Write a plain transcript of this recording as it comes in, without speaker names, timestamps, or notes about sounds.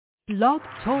Blog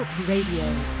Talk Radio.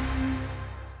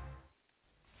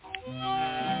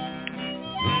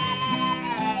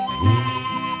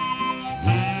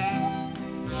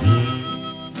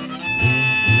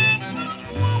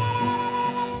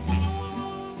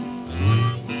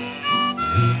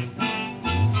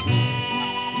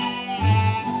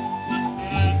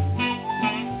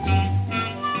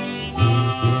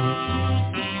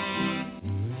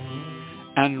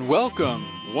 And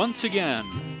welcome once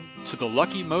again to the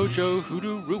Lucky Mojo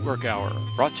Hoodoo Rootwork Hour,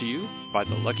 brought to you by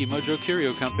the Lucky Mojo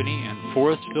Curio Company in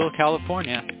Forestville,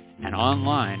 California, and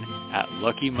online at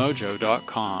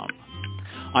luckymojo.com.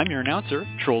 I'm your announcer,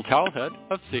 Troll Towelhead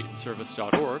of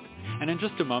SatanService.org, and in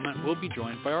just a moment we'll be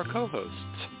joined by our co-hosts,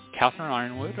 Catherine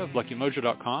Ironwood of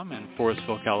luckymojo.com in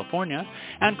Forestville, California,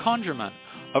 and Conjurman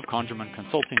of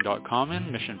ConjuremanConsulting.com in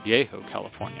Mission Viejo,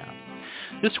 California.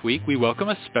 This week we welcome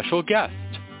a special guest,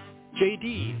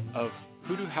 JayDee of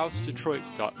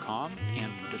HoodooHouseDetroit.com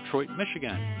in Detroit,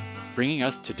 Michigan, bringing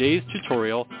us today's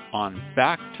tutorial on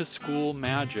back-to-school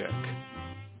magic.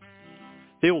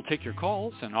 They will take your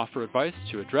calls and offer advice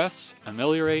to address,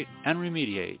 ameliorate, and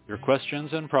remediate your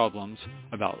questions and problems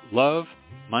about love,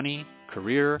 money,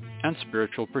 career, and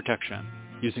spiritual protection,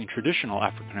 using traditional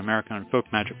African American and folk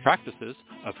magic practices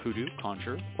of hoodoo,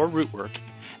 conjure, or rootwork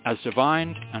as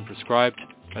divined and prescribed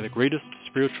by the greatest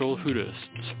spiritual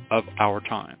hoodooists of our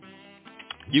time.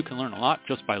 You can learn a lot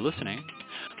just by listening,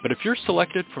 but if you're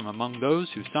selected from among those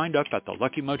who signed up at the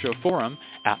Lucky Mojo Forum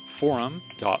at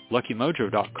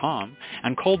forum.luckymojo.com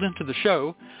and called into the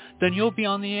show, then you'll be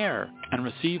on the air and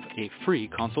receive a free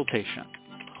consultation.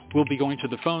 We'll be going to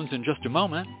the phones in just a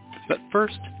moment, but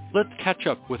first, let's catch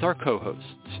up with our co-hosts,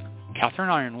 Catherine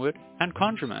Ironwood and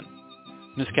Conjurman.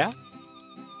 Miss Cat?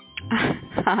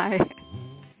 Hi.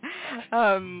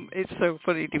 It's so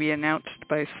funny to be announced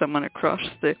by someone across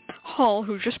the hall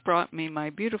who just brought me my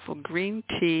beautiful green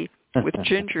tea with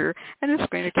ginger and is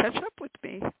going to catch up with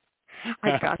me.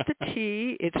 I got the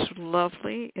tea. It's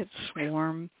lovely. It's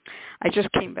warm. I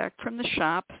just came back from the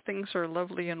shop. Things are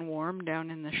lovely and warm down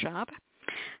in the shop.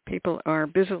 People are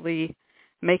busily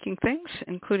making things,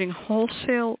 including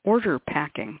wholesale order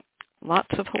packing.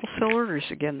 Lots of wholesale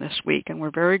orders again this week, and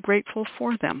we're very grateful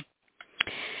for them.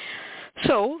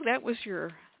 So that was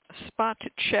your spot to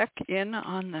check in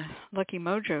on the Lucky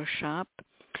Mojo shop.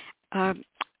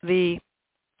 The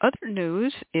other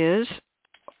news is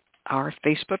our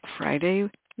Facebook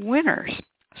Friday winners.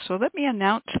 So let me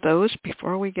announce those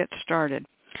before we get started.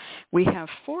 We have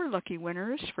 4 lucky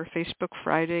winners for Facebook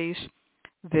Fridays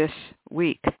this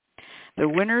week. The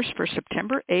winners for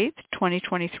September 8th,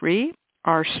 2023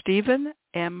 are Stephen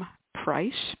M.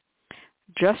 Price,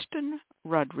 Justin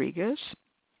Rodriguez,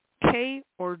 Kay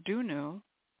Orduno,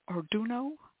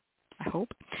 I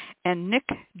hope, and Nick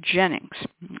Jennings.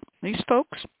 These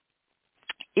folks,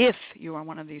 if you are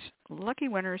one of these lucky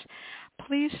winners,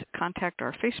 please contact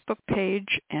our Facebook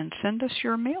page and send us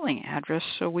your mailing address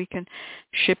so we can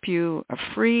ship you a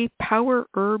free Power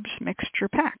Herbs Mixture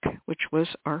Pack, which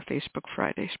was our Facebook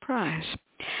Friday's prize.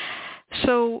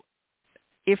 So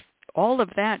if all of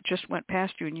that just went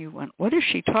past you and you went, what is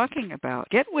she talking about?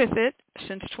 Get with it.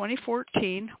 Since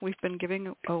 2014, we've been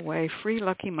giving away free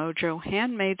Lucky Mojo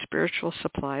handmade spiritual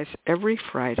supplies every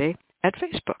Friday at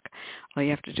Facebook. All you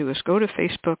have to do is go to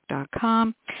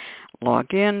facebook.com,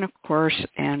 log in, of course,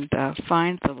 and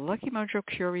find the Lucky Mojo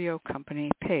Curio Company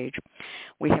page.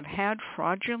 We have had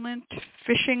fraudulent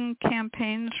phishing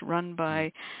campaigns run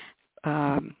by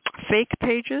fake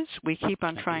pages. We keep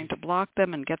on trying to block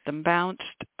them and get them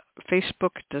bounced.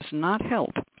 Facebook does not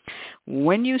help.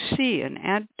 When you see an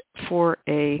ad for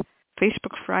a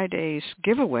Facebook Fridays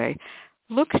giveaway,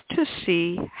 look to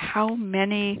see how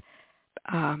many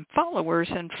followers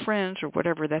and friends or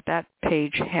whatever that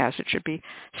page has. It should be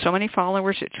so many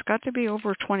followers. It's got to be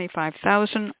over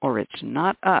 25,000 or it's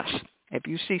not us. If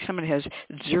you see somebody has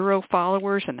 0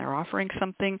 followers and they're offering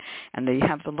something and they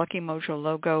have the Lucky Mojo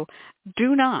logo,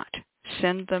 do not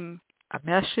send them a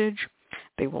message.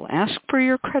 They will ask for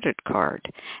your credit card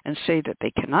and say that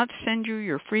they cannot send you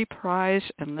your free prize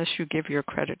unless you give your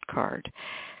credit card.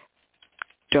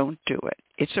 Don't do it.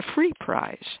 It's a free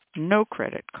prize, no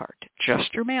credit card,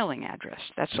 just your mailing address.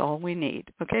 That's all we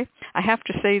need, okay? I have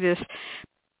to say this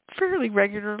fairly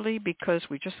regularly because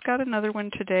we just got another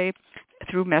one today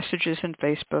through messages in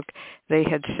Facebook. They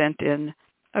had sent in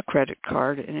a credit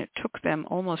card, and it took them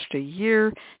almost a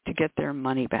year to get their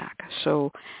money back.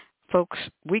 So, folks,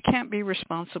 we can't be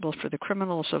responsible for the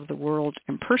criminals of the world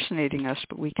impersonating us,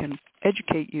 but we can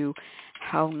educate you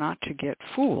how not to get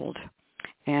fooled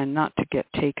and not to get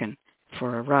taken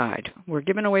for a ride. We're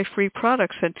giving away free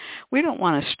products, and we don't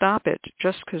want to stop it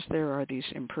just because there are these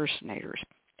impersonators.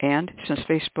 And since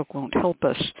Facebook won't help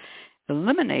us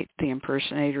eliminate the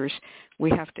impersonators,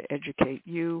 we have to educate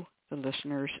you, the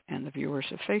listeners, and the viewers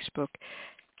of Facebook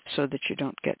so that you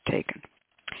don't get taken.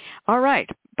 All right,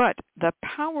 but the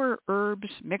Power Herbs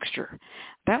Mixture,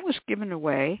 that was given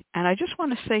away, and I just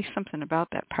want to say something about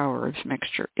that Power Herbs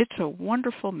Mixture. It's a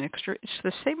wonderful mixture. It's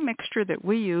the same mixture that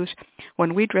we use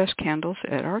when we dress candles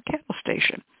at our candle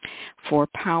station for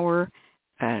power,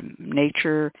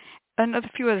 nature, and a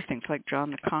few other things like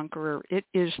John the Conqueror. It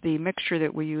is the mixture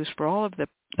that we use for all of the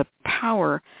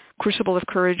power, Crucible of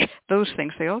Courage, those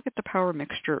things. They all get the Power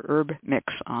Mixture herb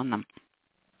mix on them.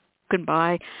 You can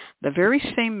buy the very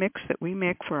same mix that we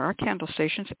make for our candle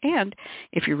stations, and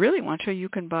if you really want to, you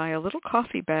can buy a little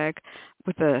coffee bag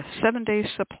with a 7-day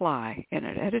supply in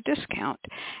it at a discount,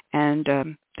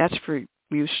 and that's for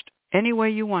use any way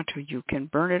you want to. You can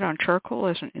burn it on charcoal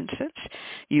as an incense.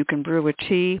 You can brew a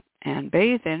tea and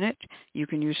bathe in it. You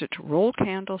can use it to roll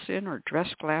candles in or dress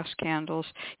glass candles.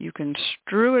 You can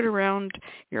strew it around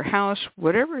your house,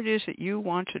 whatever it is that you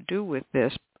want to do with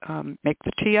this. Make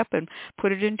the tea up and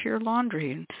put it into your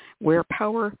laundry and wear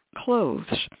power clothes.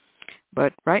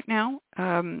 But right now,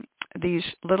 these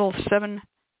little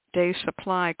 7-day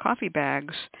supply coffee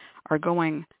bags are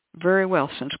going very well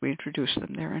since we introduced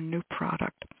them. They're a new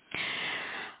product.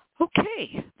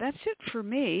 Okay, that's it for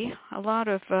me. A lot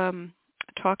of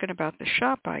talking about the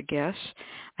shop, I guess.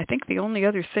 I think the only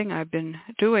other thing I've been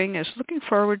doing is looking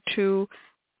forward to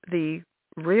the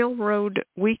Railroad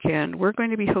Weekend. We're going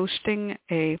to be hosting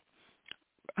a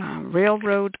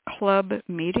Railroad Club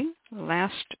meeting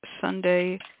last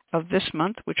Sunday of this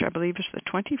month, which I believe is the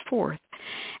 24th.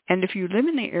 And if you live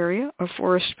in the area of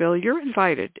Forestville, you're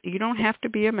invited. You don't have to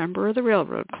be a member of the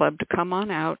Railroad Club to come on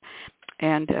out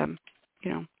and,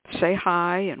 say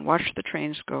hi and watch the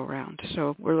trains go around.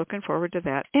 So we're looking forward to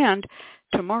that. And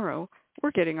tomorrow,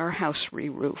 we're getting our house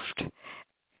re-roofed.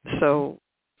 So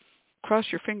cross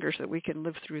your fingers that we can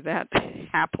live through that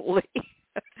happily.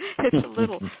 It's a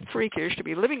little freakish to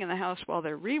be living in the house while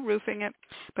they're re-roofing it,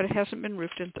 but it hasn't been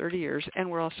roofed in 30 years, and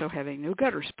we're also having new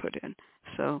gutters put in.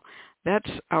 So that's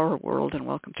our world, and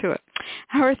welcome to it.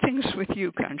 How are things with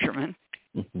you, Conjurman?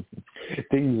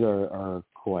 Things are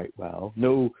quite well.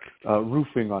 No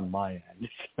roofing on my end,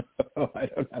 so I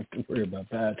don't have to worry about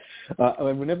that.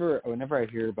 Whenever I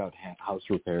hear about house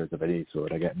repairs of any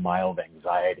sort, I get mild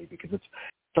anxiety because it's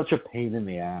such a pain in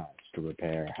the ass to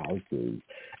repair houses,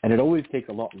 and it always takes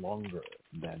a lot longer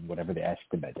than whatever the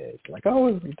estimate is. Like, oh,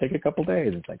 it's going to take a couple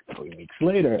days. It's like 3 weeks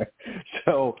later.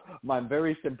 So I'm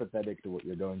very sympathetic to what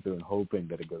you're going through and hoping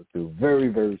that it goes through very,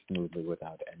 very smoothly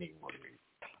without any worries.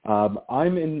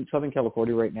 I'm in Southern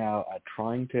California right now,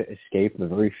 trying to escape the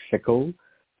very fickle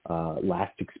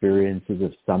last experiences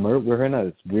of summer. We're in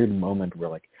a weird moment where,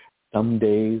 like, some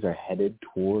days are headed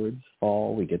towards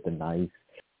fall. We get the nice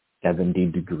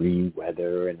 70-degree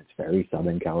weather, and it's very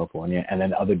Southern California. And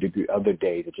then other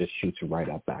days it just shoots right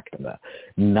up back to the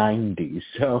 90s.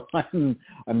 So I'm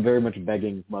very much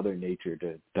begging Mother Nature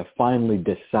to finally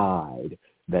decide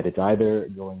that it's either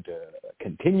going to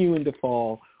continue into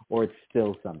fall or it's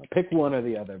still summer. Pick one or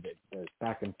the other. The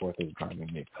back and forth is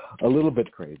driving me a little bit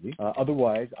crazy.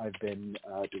 Otherwise, I've been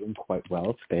doing quite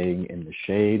well, staying in the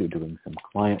shade, doing some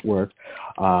client work.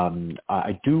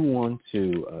 I do want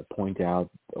to point out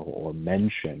or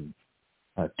mention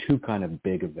two kind of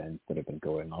big events that have been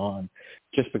going on,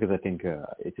 just because I think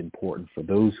it's important for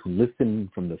those who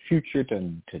listen from the future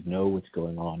to know what's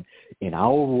going on in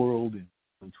our world in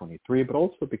 2023, but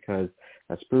also because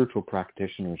as spiritual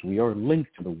practitioners, we are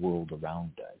linked to the world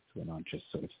around us. We're not just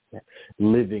sort of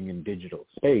living in digital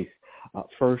space.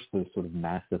 First, the sort of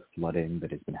massive flooding that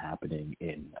has been happening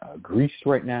in Greece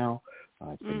right now.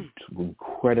 It's been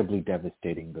incredibly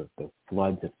devastating. The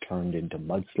floods have turned into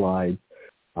mudslides,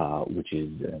 which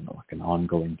is like an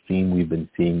ongoing theme we've been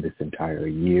seeing this entire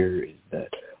year, is that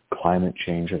climate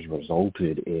change has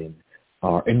resulted in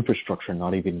our infrastructure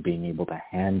not even being able to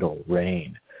handle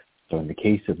rain. So in the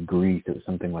case of Greece, it was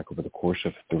something like over the course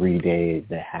of 3 days,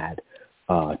 they had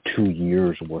 2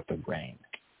 years worth of rain.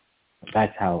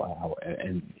 That's how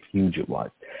huge it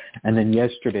was. And then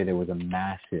yesterday, there was a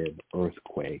massive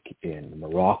earthquake in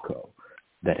Morocco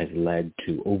that has led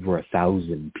to over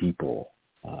 1,000 people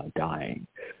dying.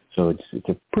 So it's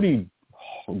a pretty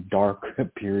dark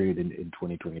period in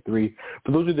 2023.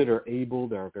 For those of you that are able,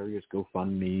 there are various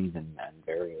GoFundMes and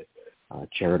various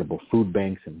charitable food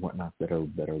banks and whatnot that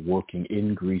are working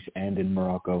in Greece and in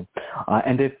Morocco.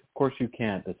 And if, of course, you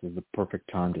can't, this is the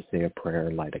perfect time to say a prayer,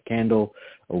 light a candle.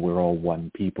 We're all one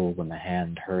people. When the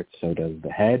hand hurts, so does the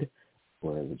head.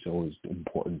 where it's always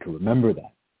important to remember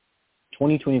that.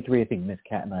 2023, I think Miss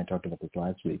Cat and I talked about this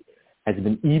last week, has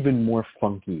been even more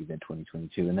funky than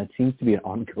 2022, and that seems to be an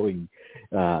ongoing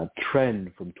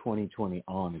trend from 2020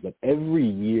 on, is that every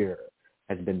year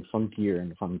has been funkier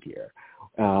and funkier.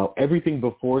 Everything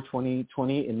before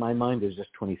 2020, in my mind, is just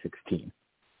 2016.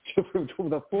 So from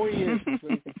the 4 years from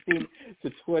 2016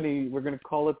 to 20, we're going to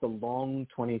call it the long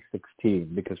 2016,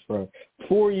 because for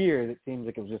 4 years it seems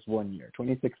like it was just 1 year,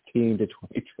 2016 to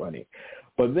 2020.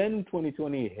 But then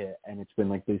 2020 hit, and it's been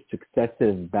like these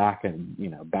successive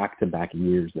back-to-back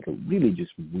years that are really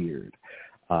just weird.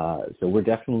 So we're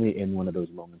definitely in one of those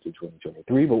moments in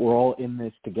 2023, but we're all in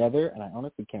this together, and I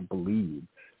honestly can't believe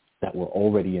that we're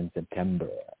already in September.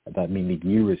 That means the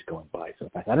year is going by so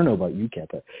fast. I don't know about you, Kat,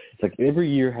 but it's like every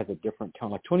year has a different tone.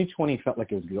 Like 2020 felt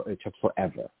like it took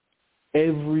forever.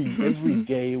 Every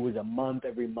day was a month.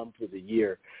 Every month was a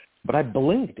year. But I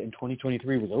blinked and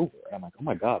 2023 was over. And I'm like, oh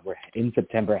my God, we're in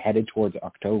September, headed towards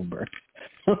October.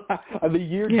 The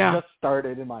year just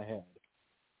started in my head.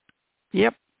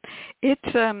 Yep.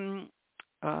 It's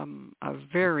a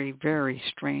very, very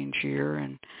strange year,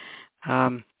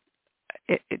 and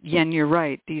and you're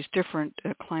right. These different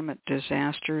climate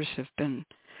disasters have been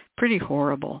pretty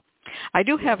horrible. I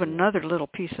do have another little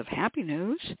piece of happy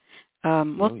news.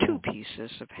 Two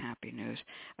pieces of happy news.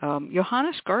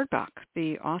 Johannes Gardbach,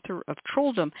 the author of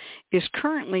Trolldom, is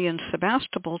currently in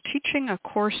Sebastopol teaching a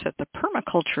course at the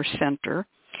Permaculture Center.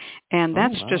 And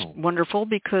that's just wonderful,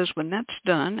 because when that's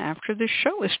done, after this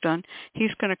show is done,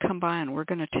 he's going to come by and we're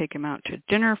going to take him out to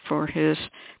dinner for his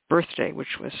birthday,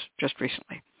 which was just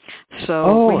recently.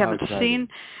 So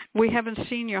we haven't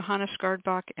seen Johannes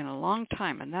Gardbach in a long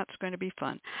time, and that's going to be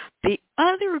fun. The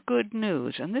other good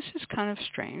news, and this is kind of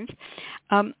strange,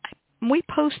 we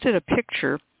posted a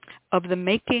picture of the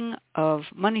making of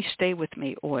Money Stay With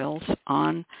Me oils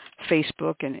on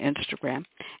Facebook and Instagram,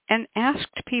 and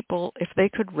asked people if they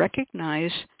could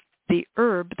recognize the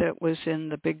herb that was in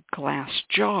the big glass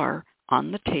jar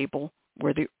on the table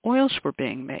where the oils were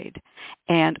being made.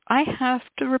 And I have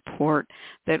to report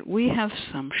that we have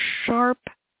some sharp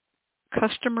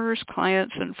customers,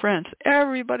 clients, and friends.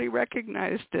 Everybody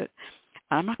recognized it.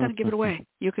 I'm not going to give it away.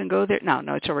 You can go there. No,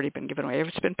 it's already been given away.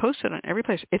 It's been posted on every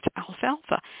place. It's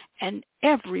alfalfa, and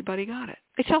everybody got it.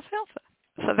 It's alfalfa.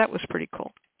 So that was pretty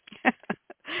cool.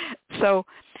 So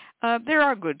there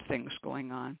are good things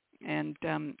going on. And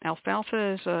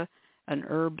alfalfa is an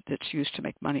herb that's used to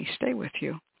make money stay with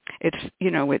you. It's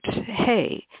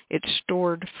hay. It's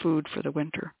stored food for the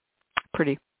winter.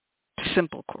 Pretty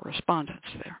simple correspondence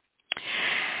there.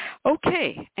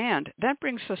 Okay, and that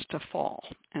brings us to fall,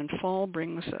 and fall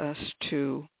brings us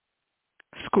to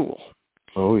school.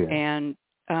 Oh, yeah. And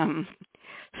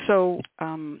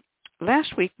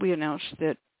last week we announced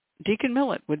that Deacon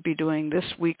Millett would be doing this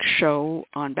week's show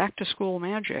on Back to School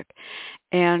Magic,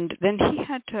 and then he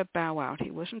had to bow out. He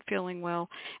wasn't feeling well,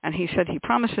 and he said he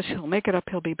promises he'll make it up.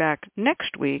 He'll be back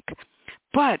next week,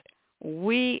 but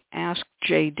we asked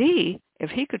JayDee if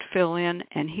he could fill in,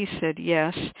 and he said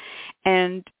yes.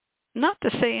 And not to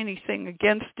say anything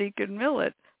against Deacon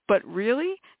Millett, but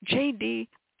really, JayDee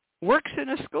works in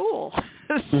a school.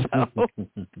 So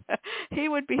he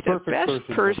would be the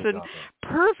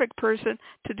perfect person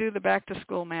to do the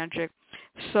back-to-school magic.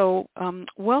 So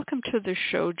welcome to the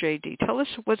show, JayDee. Tell us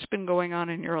what's been going on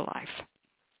in your life.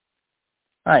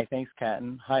 Hi, thanks, Kat,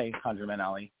 and hi, ConjureMan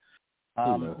Ali.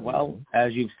 Well,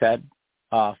 as you've said,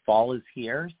 fall is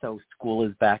here, so school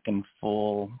is back in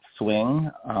full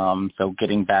swing. So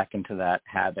getting back into that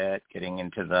habit, getting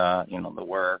into the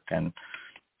work, and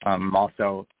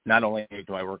also, not only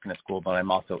do I work in a school, but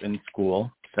I'm also in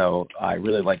school. So I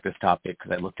really like this topic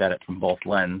because I looked at it from both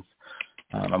lenses.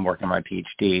 I'm working on my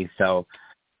PhD, so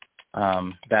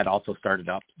that also started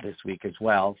up this week as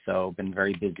well. So been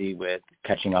very busy with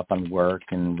catching up on work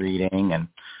and reading, and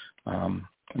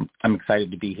I'm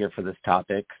excited to be here for this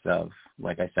topic. So,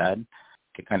 like I said,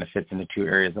 it kind of fits into two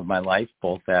areas of my life,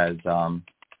 both as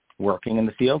working in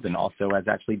the field and also as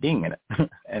actually being in it,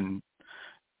 and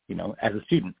as a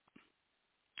student.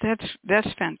 That's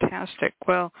fantastic.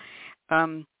 Well,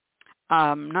 I'm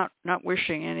not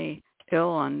wishing any ill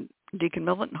on Deacon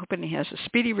Millett and hoping he has a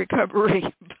speedy recovery,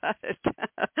 but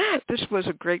this was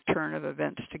a great turn of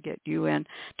events to get you in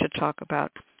to talk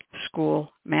about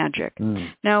school magic.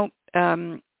 Now,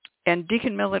 and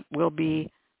Deacon Millett will be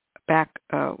back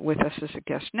with us as a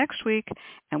guest next week,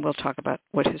 and we'll talk about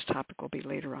what his topic will be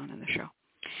later on in the show.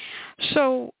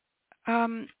 So,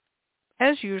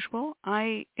 as usual,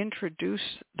 I introduce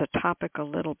the topic a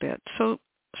little bit. So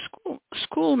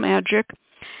school magic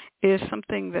is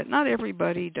something that not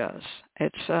everybody does.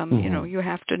 It's, you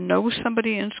have to know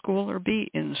somebody in school or be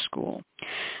in school.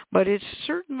 But it's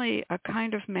certainly a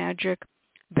kind of magic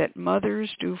that mothers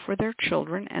do for their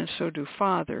children, and so do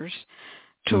fathers,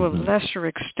 to a lesser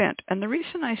extent. And the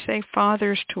reason I say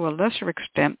fathers to a lesser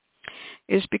extent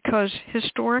is because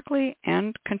historically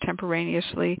and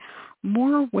contemporaneously,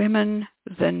 more women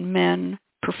than men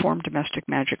perform domestic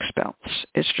magic spells.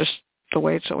 It's just the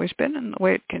way it's always been and the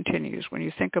way it continues. When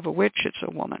you think of a witch, it's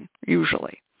a woman,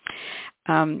 usually.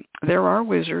 There are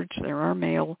wizards, there are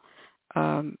male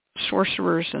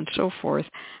sorcerers and so forth,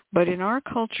 but in our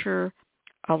culture,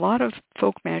 a lot of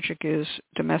folk magic is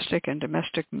domestic, and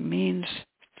domestic means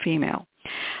female.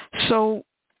 So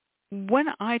when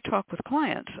I talk with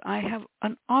clients, I have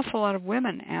an awful lot of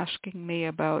women asking me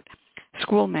about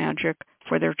school magic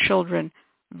for their children,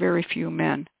 very few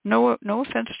men. No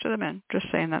offense to the men, just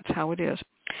saying that's how it is.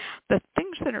 The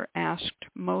things that are asked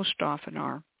most often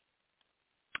are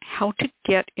how to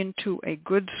get into a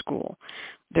good school.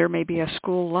 There may be a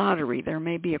school lottery. There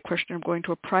may be a question of going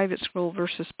to a private school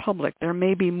versus public. There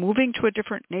may be moving to a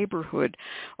different neighborhood,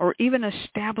 or even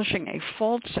establishing a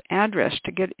false address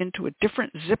to get into a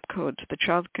different zip code so the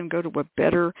child can go to a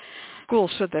better school,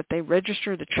 so that they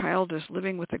register the child as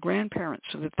living with the grandparents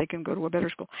so that they can go to a better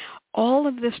school. All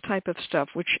of this type of stuff,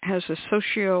 which has a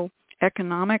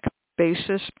socioeconomic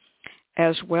basis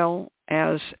as well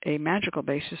as a magical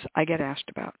basis, I get asked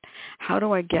about. How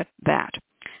do I get that?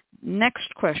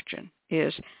 Next question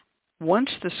is, once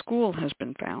the school has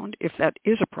been found, if that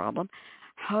is a problem,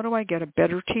 how do I get a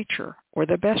better teacher or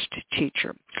the best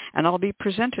teacher? And I'll be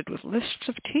presented with lists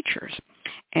of teachers,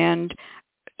 and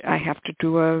I have to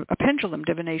do a pendulum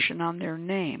divination on their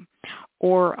name,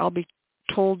 or I'll be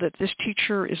told that this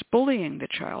teacher is bullying the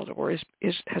child or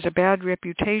has a bad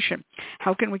reputation.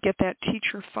 How can we get that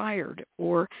teacher fired?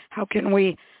 Or how can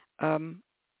we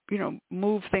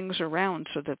move things around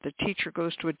so that the teacher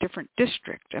goes to a different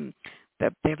district and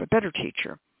that they have a better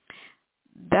teacher?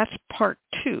 That's part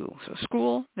 2. So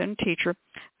school, then teacher.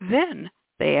 Then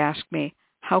they ask me,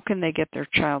 how can they get their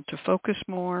child to focus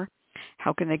more?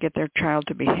 How can they get their child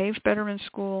to behave better in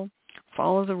school,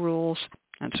 follow the rules,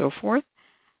 and so forth?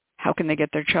 How can they get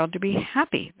their child to be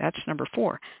happy? That's number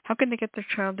 4. How can they get their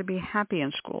child to be happy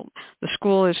in school? The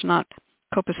school is not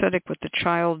copacetic with the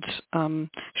child's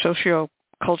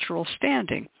socio-cultural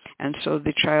standing, and so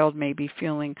the child may be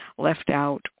feeling left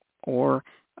out or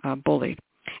bullied.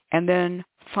 And then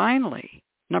finally,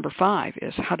 number 5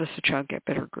 is, how does the child get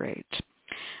better grades?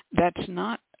 That's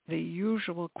not the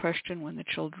usual question when the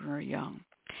children are young.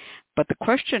 But the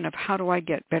question of how do I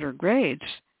get better grades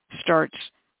starts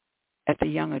at the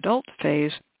young adult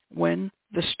phase when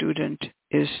the student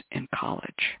is in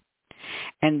college.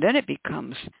 And then it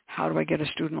becomes, how do I get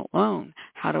a student loan?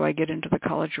 How do I get into the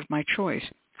college of my choice?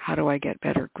 How do I get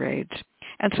better grades?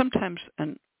 And sometimes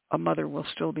a mother will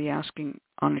still be asking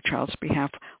on a child's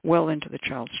behalf well into the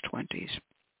child's 20s.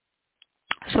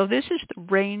 So this is the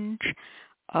range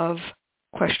of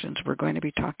questions we're going to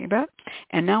be talking about.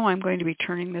 And now I'm going to be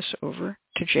turning this over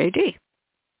to JayDee.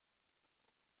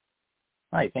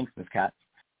 Hi, thanks, Ms. Katz.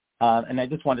 And I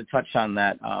just wanted to touch on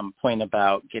that point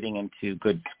about getting into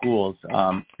good schools.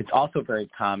 It's also very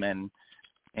common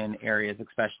in areas,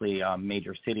 especially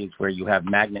major cities, where you have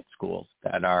magnet schools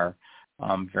that are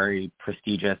very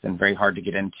prestigious and very hard to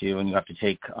get into, and you have to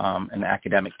take an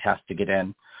academic test to get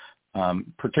in,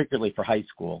 particularly for high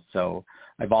school. So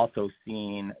I've also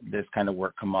seen this kind of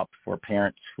work come up for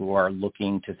parents who are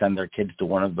looking to send their kids to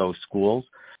one of those schools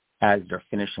as they're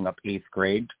finishing up 8th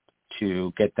grade,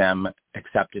 to get them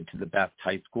accepted to the best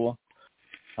high school.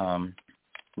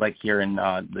 Like here in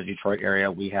the Detroit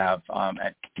area, we have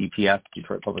at DPS,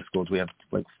 Detroit Public Schools, we have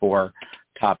like 4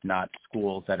 top-notch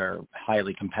schools that are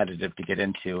highly competitive to get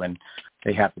into, and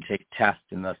they have to take tests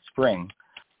in the spring.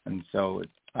 And so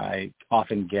I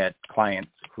often get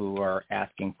clients who are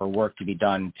asking for work to be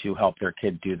done to help their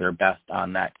kid do their best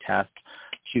on that test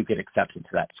to get accepted to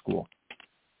that school.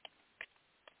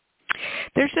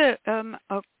 There's a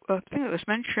thing that was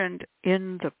mentioned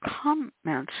in the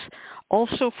comments,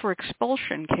 also for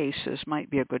expulsion cases might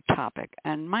be a good topic.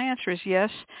 And my answer is yes.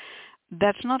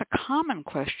 That's not a common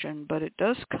question, but it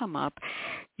does come up,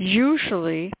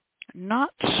 usually not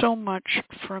so much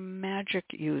from magic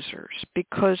users,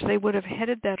 because they would have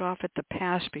headed that off at the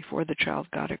pass before the child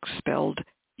got expelled,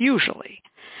 usually,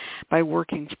 by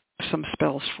working some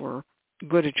spells for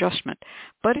good adjustment.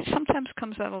 But it sometimes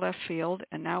comes out of left field,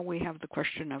 and now we have the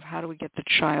question of how do we get the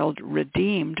child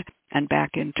redeemed and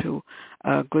back into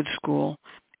a good school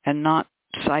and not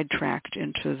sidetracked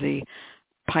into the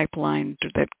pipeline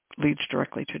that leads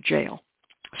directly to jail.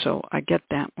 So I get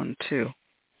that one too.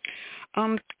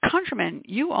 ConjureMan,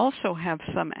 you also have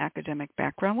some academic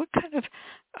background. What kind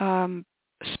of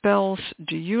spells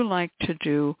do you like to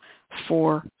do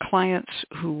for clients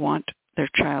who want their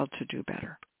child to do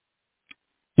better?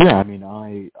 Yeah, I mean,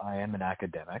 I am an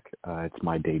academic. It's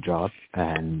my day job,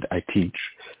 and I teach,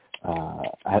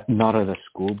 not at a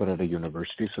school, but at a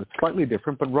university. So it's slightly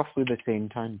different, but roughly the same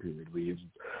time period.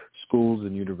 Schools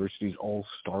and universities all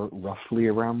start roughly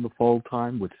around the fall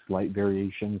time with slight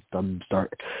variations. Some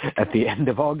start at the end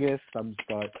of August, some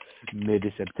start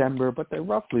mid-September, but they're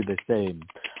roughly the same.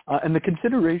 And the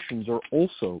considerations are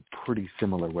also pretty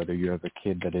similar, whether you have a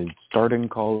kid that is starting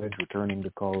college, returning to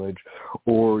college,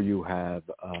 or you have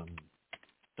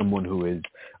someone who is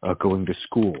going to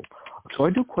school. So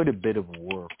I do quite a bit of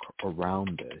work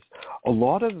around this. A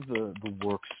lot of the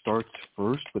work starts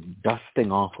first with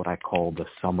dusting off what I call the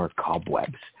summer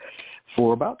cobwebs.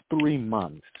 For about 3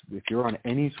 months, if you're on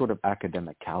any sort of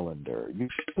academic calendar, you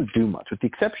shouldn't do much, with the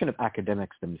exception of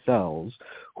academics themselves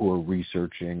who are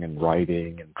researching and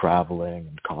writing and traveling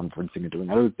and conferencing and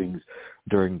doing other things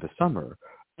during the summer.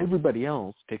 Everybody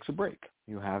else takes a break.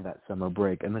 You have that summer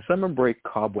break. And the summer break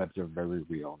cobwebs are very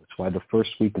real. That's why the first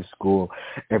week of school,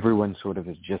 everyone sort of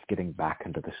is just getting back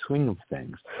into the swing of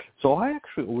things. So I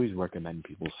actually always recommend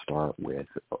people start with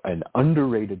an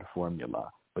underrated formula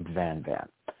with Van Van.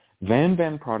 Van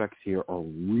Van products here are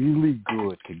really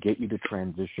good to get you to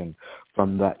transition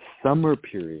from that summer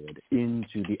period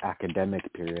into the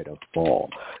academic period of fall,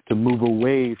 to move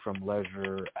away from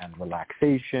leisure and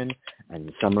relaxation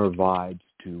and summer vibes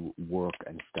to work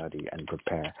and study and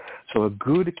prepare. So a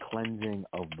good cleansing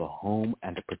of the home,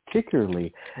 and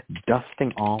particularly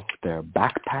dusting off their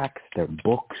backpacks, their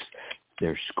books,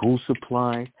 their school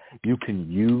supplies. You can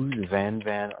use Van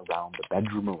Van around the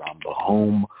bedroom, around the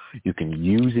home. You can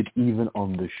use it even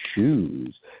on the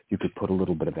shoes. You could put a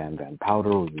little bit of Van Van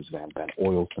powder or use Van Van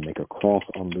oil to make a cross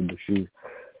under the shoes.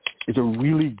 It's a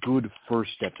really good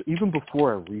first step. So even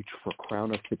before I reach for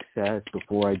Crown of Success,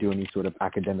 before I do any sort of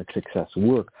academic success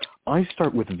work, I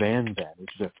start with Van Van, which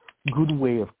is a good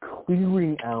way of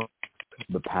clearing out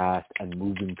the past and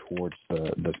moving towards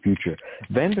the future.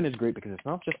 Van Van is great because it's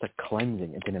not just a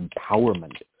cleansing, it's an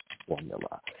empowerment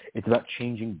formula. It's about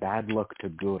changing bad luck to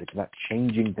good. It's about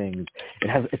changing things.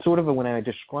 It's sort of when I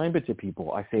describe it to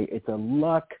people, I say it's a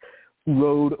luck,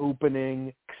 road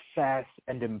opening, success,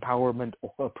 and empowerment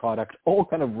product all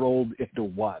kind of rolled into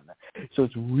one. So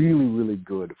it's really, really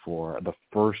good for the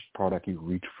first product you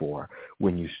reach for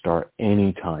when you start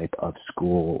any type of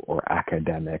school or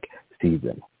academic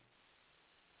season.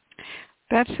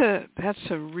 That's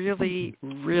a really,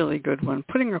 really good one.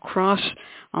 Putting a cross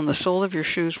on the sole of your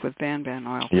shoes with Van Van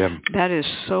oil. Yeah. That is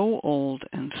so old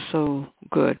and so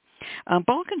good.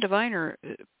 Balkan Diviner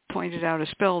pointed out a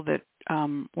spell that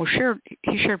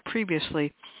he shared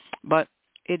previously, but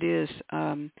it is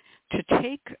to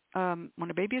take, when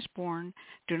a baby is born,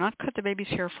 do not cut the baby's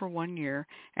hair for 1 year.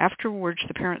 Afterwards,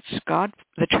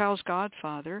 the child's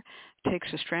godfather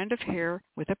takes a strand of hair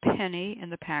with a penny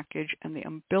in the package and the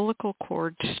umbilical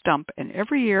cord stump. And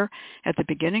every year, at the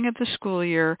beginning of the school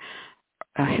year,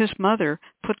 his mother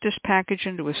put this package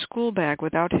into a school bag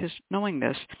without his knowing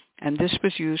this, and this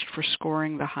was used for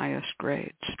scoring the highest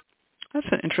grades. That's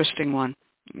an interesting one.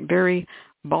 Very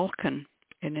Balkan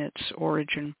in its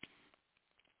origin.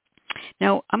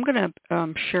 Now, I'm going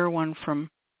to share one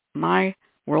from my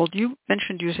world. You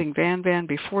mentioned using Van Van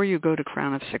before you go to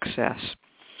Crown of Success.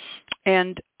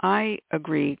 And I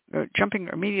agree. Jumping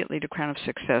immediately to Crown of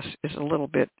Success is a little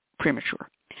bit premature.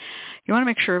 You want to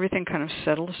make sure everything kind of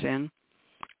settles in.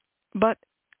 But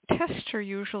tests are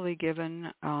usually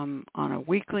given on a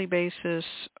weekly basis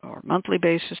or monthly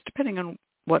basis, depending on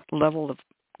what level of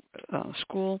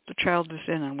school the child is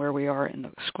in and where we are in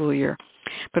the school year.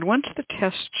 But once the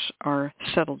tests are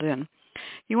settled in,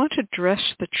 you want to dress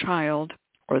the child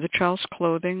or the child's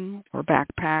clothing or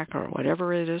backpack or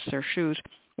whatever it is, their shoes,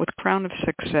 with Crown of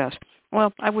Success.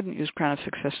 Well, I wouldn't use Crown of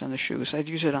Success on the shoes. I'd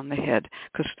use it on the head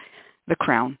because the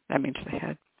crown, that means the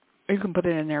head. Or you can put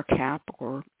it in their cap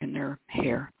or in their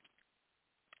hair.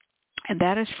 And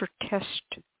that is for test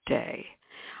day.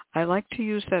 I like to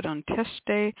use that on test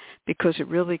day because it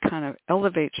really kind of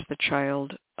elevates the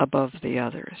child above the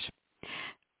others.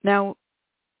 Now,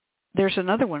 there's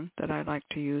another one that I like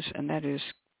to use, and that is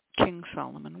King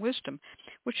Solomon Wisdom,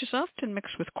 which is often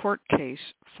mixed with court case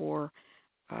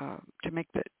to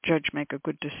make the judge make a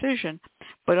good decision.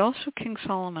 But also King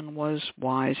Solomon was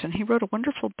wise, and he wrote a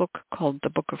wonderful book called the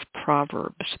Book of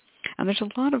Proverbs. And there's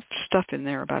a lot of stuff in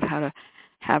there about how to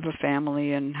have a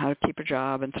family and how to keep a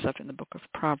job and stuff in the Book of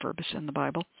Proverbs in the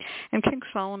Bible. And King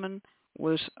Solomon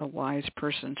was a wise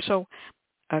person. So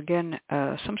again,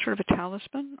 some sort of a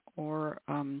talisman or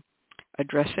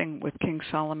addressing with King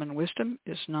Solomon wisdom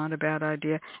is not a bad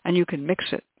idea, and you can mix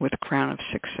it with Crown of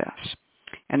Success.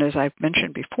 And as I've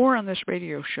mentioned before on this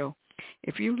radio show,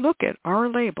 if you look at our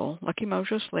label, Lucky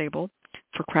Mojo's label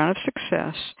for Crown of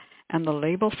Success and the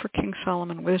label for King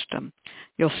Solomon wisdom,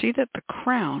 you'll see that the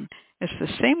crown is the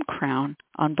same crown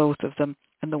on both of them,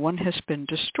 and the one has been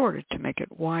distorted to make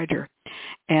it wider.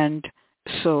 And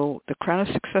so the Crown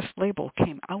of Success label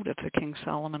came out of the King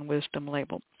Solomon Wisdom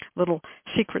label, little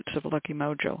secrets of Lucky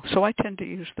Mojo. So I tend to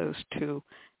use those two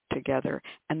together,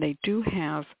 and they do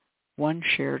have one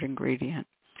shared ingredient.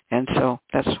 And so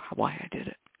that's why I did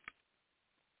it.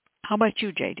 How about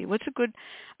you, JayDee? What's a good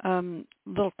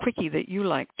little quickie that you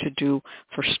like to do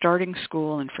for starting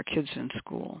school and for kids in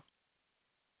school?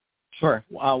 Sure.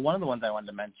 One of the ones I wanted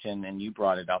to mention, and you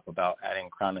brought it up about adding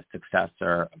Crown of Success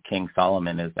or King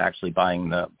Solomon, is actually buying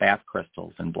the bath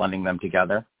crystals and blending them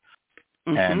together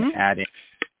and adding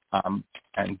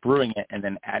and brewing it, and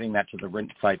then adding that to the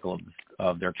rinse cycle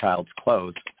of their child's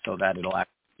clothes, so that it'll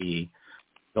actually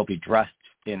they'll be dressed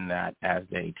in that as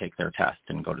they take their test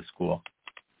and go to school.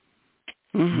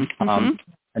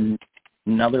 And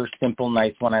another simple,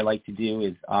 nice one I like to do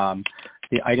is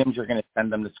the items you're going to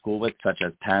send them to school with, such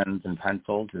as pens and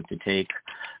pencils, is to take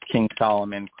King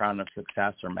Solomon, Crown of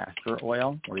Success, or Master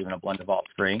Oil, or even a blend of all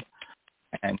three,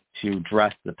 and to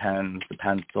dress the pens, the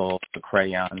pencils, the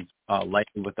crayons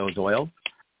lightly with those oils.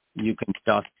 You can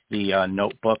stuff the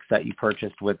notebooks that you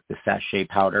purchased with the sachet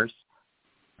powders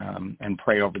and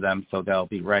pray over them so they'll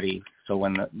be ready. So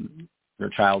when your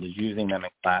child is using them in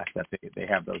class, that they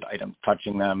have those items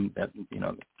touching them, that, you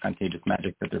know, contagious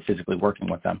magic, that they're physically working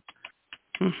with them.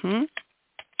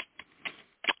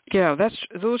 Yeah,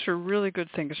 those are really good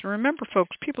things. And remember,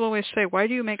 folks, people always say, why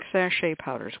do you make sachet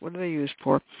powders? What are they used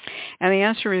for? And the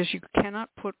answer is you cannot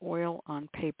put oil on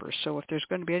paper. So if there's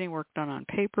going to be any work done on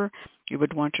paper, you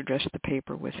would want to dress the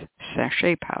paper with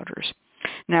sachet powders.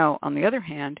 Now, on the other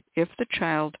hand, if the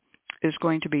child is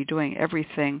going to be doing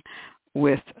everything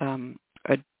with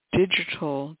a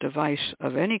digital device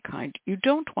of any kind, you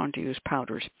don't want to use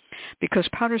powders, because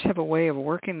powders have a way of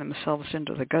working themselves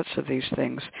into the guts of these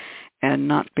things and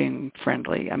not being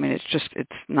friendly. I mean, it's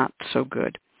not so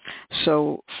good.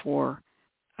 So for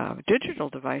digital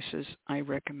devices, I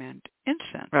recommend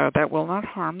incense. That will not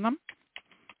harm them,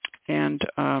 and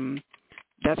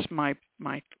that's my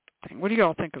thing. What do you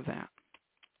all think of that?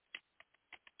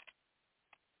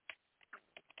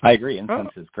 I agree.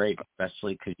 Incense is great,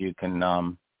 especially because you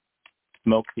can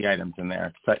smoke the items in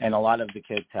there. So, and a lot of the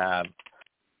kids have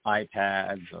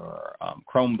iPads or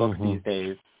Chromebooks these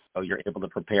days, so you're able to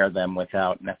prepare them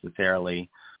without necessarily,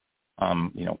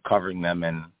 covering them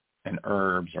in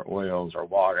herbs or oils or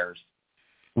waters.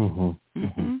 I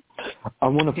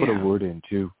want to put a word in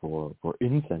too for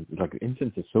incense. Like,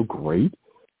 incense is so great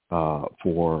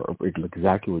for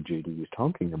exactly what JayDee was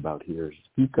talking about here. Is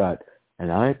if you've got an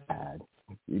iPad,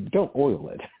 you don't oil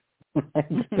it.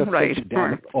 Right.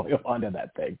 Oil onto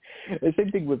that thing. The same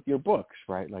thing with your books,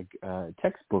 right? Like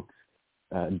textbooks,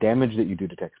 damage that you do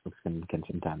to textbooks can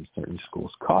sometimes certain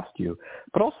schools cost you.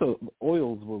 But also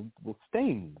oils will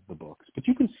stain the books. But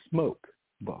you can smoke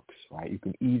books, right? You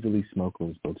can easily smoke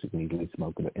those books. You can easily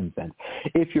smoke the incense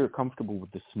if you're comfortable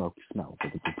with the smoke smell. So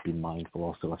just be mindful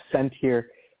also of scent here.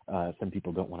 Some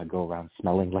people don't want to go around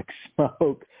smelling like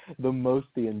smoke. Most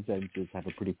of the incenses have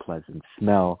a pretty pleasant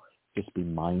smell. Just be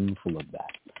mindful of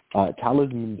that.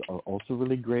 Talismans are also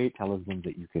really great, talismans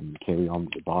that you can carry on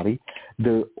with your body.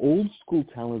 The old school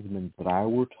talismans that I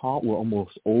were taught were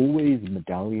almost always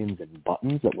medallions and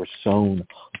buttons that were sewn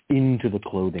into the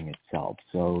clothing itself.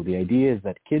 So the idea is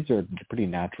that kids are pretty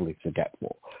naturally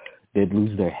forgetful. They'd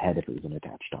lose their head if it wasn't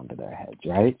attached onto their heads,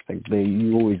 right? Like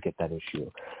you always get that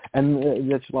issue. And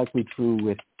that's likely true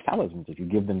with talismans. If you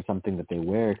give them something that they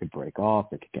wear, it could break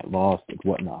off, it could get lost, and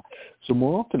whatnot. So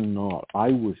more often than not, I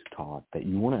was taught that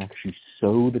you want to actually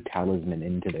sew the talisman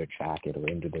into their jacket or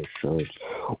into their shirts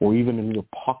or even in the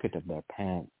pocket of their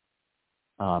pants.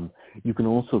 You can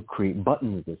also create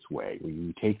buttons this way, where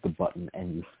you take the button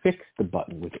and you fix the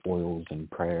button with oils and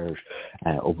prayers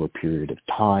over a period of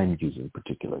time using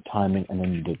particular timing, and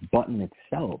then the button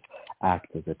itself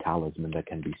acts as a talisman that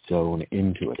can be sewn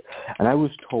into it. And I was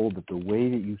told that the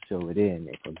way that you sew it in,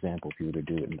 for example, if you were to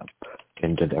do it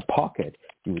into their pocket,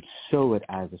 you would sew it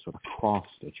as a sort of cross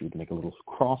stitch. You would make a little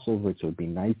cross over it so it would be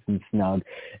nice and snug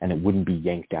and it wouldn't be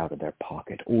yanked out of their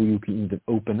pocket. Or you can even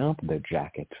open up their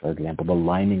jacket, for example, the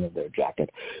lining of their jacket,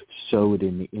 sew it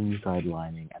in the inside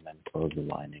lining and then close the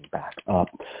lining back up.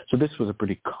 So this was a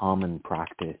pretty common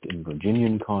practice in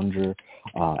Virginian conjure,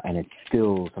 and it's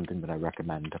still something that I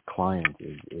recommend to clients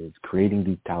is creating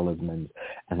these talismans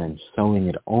and then sewing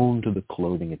it onto the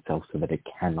clothing itself so that it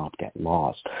cannot get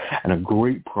lost. And a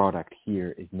great product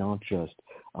here is not just,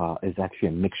 is actually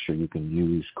a mixture. You can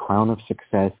use Crown of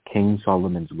Success, King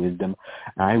Solomon's Wisdom,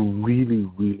 and I really,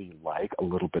 really like a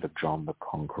little bit of John the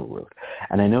Conqueror root.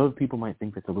 And I know that people might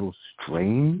think that's a little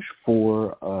strange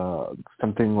for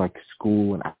something like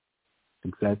school and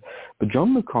success, but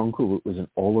John the Conqueror root was an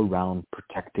all-around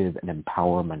protective and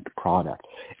empowerment product.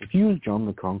 If you use John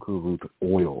the Conqueror root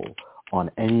oil on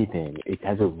anything, it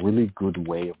has a really good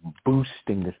way of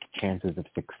boosting the chances of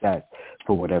success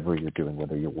for whatever you're doing,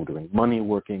 whether you're doing money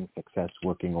working, success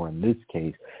working, or in this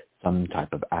case, some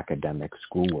type of academic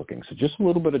school working. So just a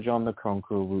little bit of John the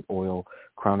Conqueror root oil,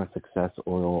 Crown of Success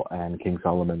oil, and King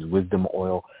Solomon's Wisdom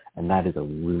oil, and that is a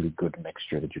really good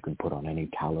mixture that you can put on any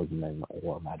talisman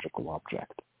or magical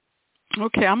object.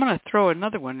 Okay, I'm going to throw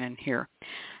another one in here.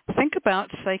 Think about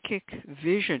psychic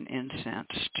vision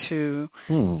incense to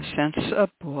sense a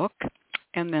book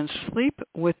and then sleep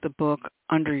with the book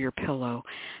under your pillow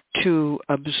to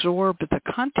absorb the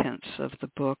contents of the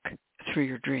book through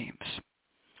your dreams.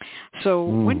 So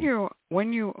when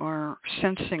you are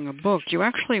sensing a book, you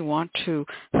actually want to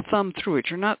thumb through it.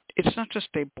 It's not just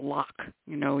a block.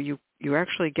 You're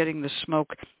actually getting the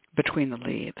smoke between the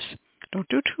leaves. Don't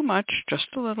do too much, just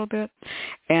a little bit,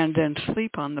 and then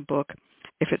sleep on the book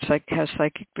if it has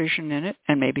psychic vision in it,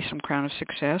 and maybe some Crown of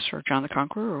Success or John the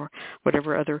Conqueror or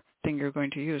whatever other thing you're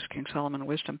going to use, King Solomon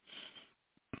Wisdom.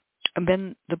 And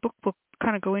then the book will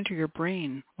kind of go into your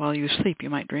brain while you sleep. You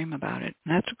might dream about it,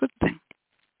 and that's a good thing.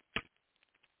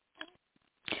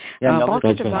 Yeah,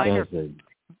 Balkan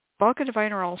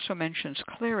Diviner also mentions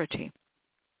clarity,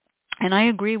 and I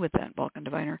agree with that, Balkan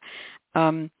Diviner.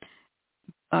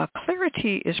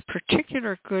 Clarity is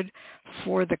particularly good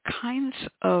for the kinds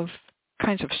of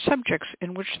subjects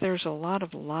in which there's a lot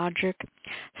of logic,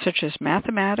 such as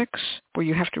mathematics, where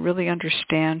you have to really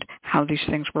understand how these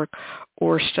things work,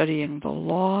 or studying the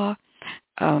law,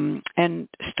 and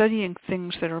studying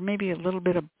things that are maybe a little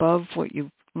bit above what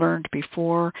you've learned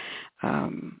before,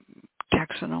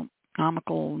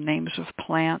 taxonomical names of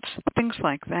plants, things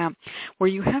like that, where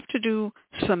you have to do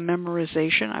some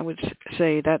memorization. I would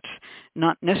say that's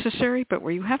not necessary, but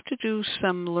where you have to do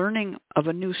some learning of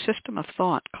a new system of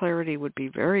thought, clarity would be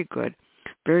very good,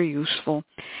 very useful.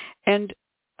 And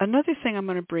another thing I'm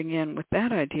going to bring in with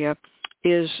that idea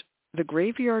is the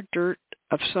graveyard dirt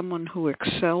of someone who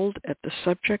excelled at the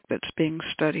subject that's being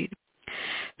studied.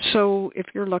 So if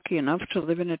you're lucky enough to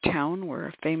live in a town where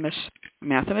a famous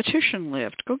mathematician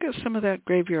lived, go get some of that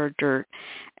graveyard dirt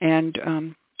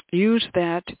and use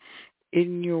that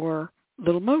in your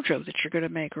little mojo that you're going to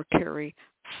make or carry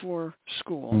for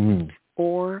school,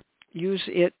 or use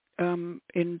it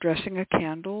in dressing a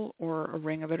candle or a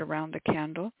ring of it around the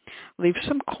candle. Leave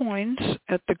some coins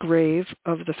at the grave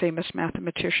of the famous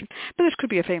mathematician. But this could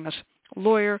be a famous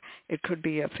lawyer. It could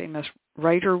be a famous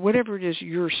writer. Whatever it is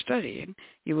you're studying,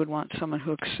 you would want someone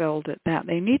who excelled at that.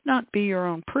 They need not be your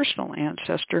own personal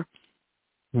ancestor,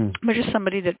 but just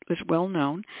somebody that was well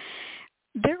known.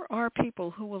 There are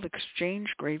people who will exchange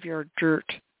graveyard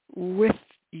dirt with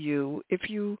you if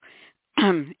you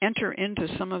enter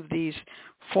into some of these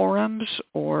forums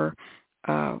or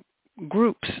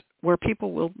groups where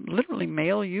people will literally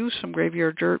mail you some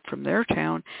graveyard dirt from their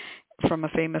town, from a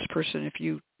famous person, if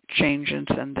you change and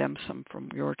send them some from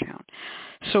your town.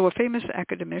 So a famous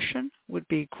academician would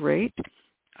be great.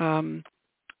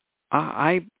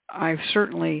 I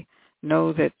certainly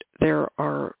know that there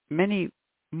are many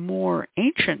more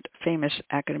ancient famous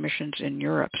academicians in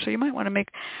Europe. So you might want to make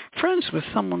friends with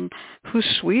someone who's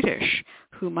Swedish,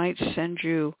 who might send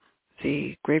you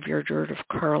the graveyard dirt of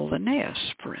Carl Linnaeus,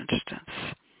 for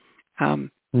instance,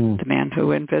 the man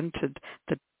who invented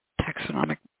the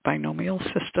taxonomic binomial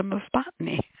system of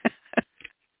botany.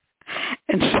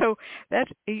 And so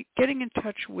that's getting in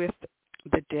touch with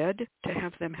the dead to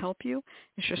have them help you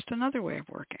is just another way of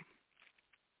working.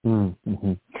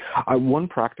 One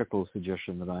practical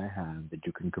suggestion that I have that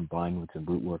you can combine with some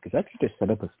root work is actually to set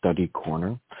up a study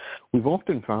corner. We've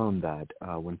often found that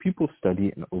when people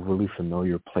study in overly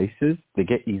familiar places, they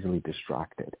get easily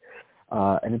distracted.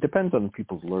 And it depends on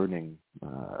people's learning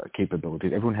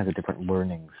capabilities. Everyone has a different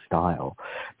learning style.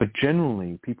 But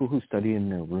generally, people who study in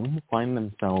their room find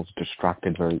themselves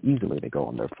distracted very easily. They go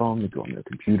on their phone, they go on their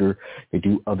computer, they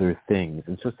do other things.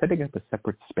 And so setting up a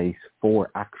separate space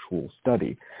for actual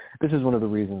study, this is one of the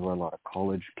reasons why a lot of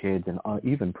college kids and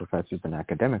even professors and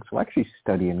academics will actually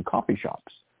study in coffee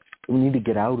shops. We need to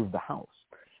get out of the house.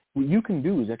 What you can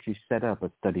do is actually set up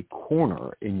a study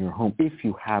corner in your home if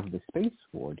you have the space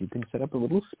for it. You can set up a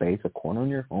little space, a corner in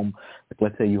your home. Like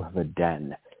let's say you have a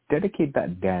den. Dedicate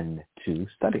that den to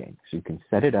studying. So you can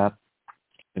set it up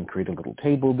and create a little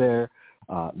table there.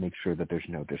 Make sure that there's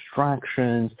no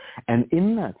distractions. And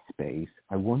in that space,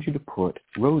 I want you to put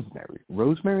rosemary.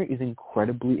 Rosemary is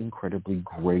incredibly, incredibly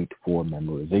great for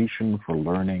memorization, for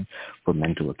learning, for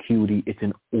mental acuity. It's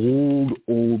an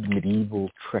old medieval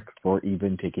trick for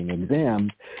even taking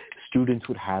exams. Students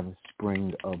would have a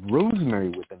sprig of rosemary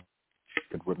with them.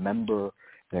 They could remember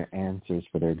their answers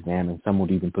for their exam, and some would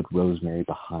even put rosemary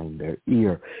behind their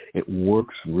ear. It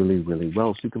works really, really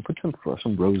well. So you can put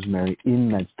some rosemary in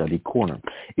that study corner.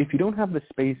 If you don't have the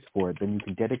space for it, then you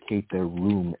can dedicate their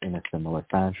room in a similar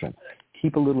fashion.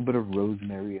 Keep a little bit of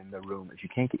rosemary in the room. If you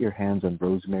can't get your hands on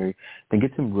rosemary, then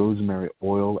get some rosemary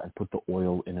oil and put the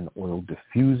oil in an oil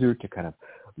diffuser to kind of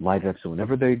light it up. So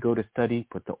whenever they go to study,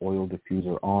 put the oil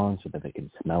diffuser on so that they can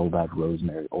smell that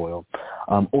rosemary oil.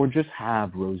 Or just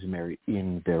have rosemary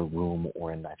in their room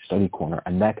or in that study corner.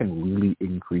 And that can really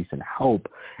increase and help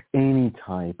any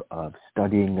type of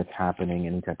studying that's happening,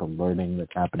 any type of learning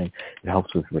that's happening. It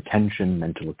helps with retention,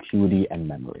 mental acuity, and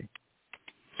memory.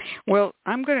 Well,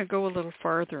 I'm going to go a little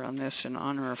farther on this in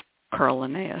honor of Carl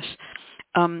Linnaeus.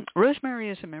 Rosemary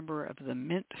is a member of the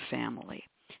mint family,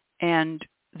 and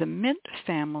the mint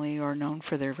family are known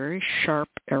for their very sharp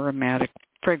aromatic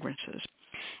fragrances.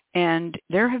 And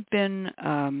there have been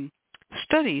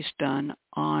studies done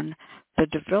on the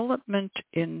development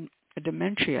in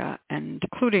dementia, and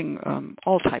including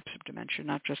all types of dementia,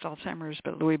 not just Alzheimer's,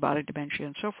 but Lewy body dementia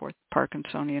and so forth,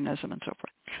 Parkinsonianism and so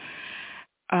forth.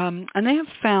 And they have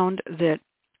found that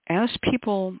as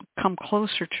people come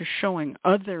closer to showing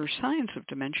other signs of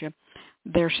dementia,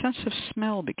 their sense of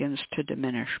smell begins to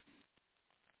diminish.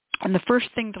 And the first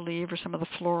thing to leave are some of the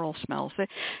floral smells.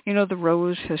 The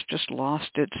rose has just lost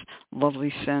its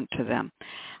lovely scent to them.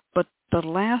 But the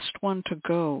last one to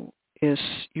go is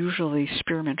usually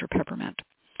spearmint or peppermint.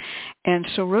 And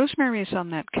so rosemary is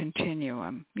on that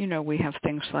continuum. We have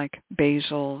things like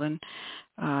basil and,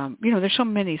 there's so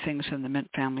many things in the mint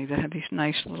family that have these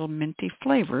nice little minty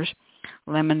flavors,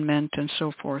 lemon mint and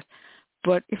so forth.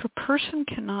 But if a person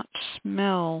cannot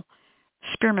smell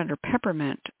spearmint or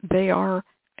peppermint, they are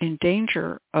in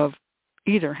danger of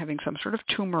either having some sort of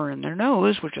tumor in their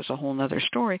nose, which is a whole other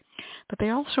story, but they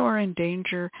also are in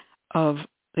danger of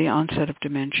the onset of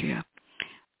dementia.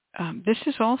 This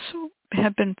is also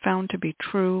have been found to be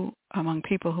true among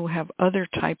people who have other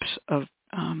types of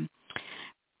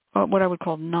what I would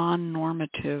call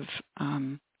non-normative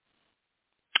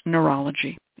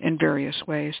neurology in various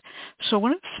ways. So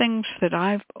one of the things that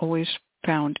I've always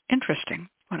found interesting,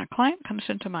 when a client comes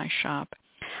into my shop,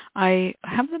 I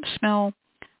have them smell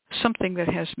something that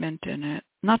has mint in it,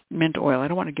 not mint oil. I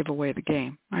don't want to give away the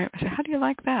game. Right? I say, how do you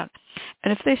like that?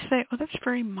 And if they say, oh, that's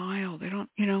very mild, they don't,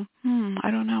 I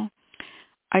don't know.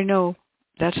 I know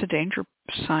that's a danger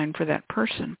sign for that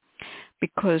person,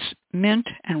 because mint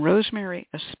and rosemary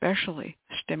especially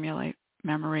stimulate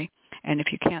memory. And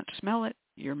if you can't smell it,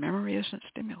 your memory isn't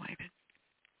stimulated.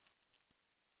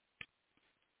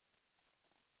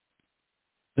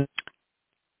 I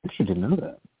actually didn't know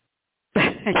that.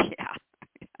 Yeah.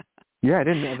 Yeah, I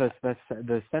didn't know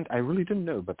the scent. I really didn't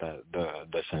know about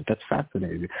the scent. That's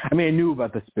fascinating. I mean, I knew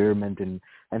about the spearmint and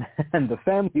the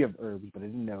family of herbs, but I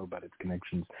didn't know about its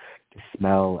connections to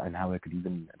smell and how it could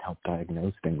even help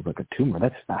diagnose things like a tumor.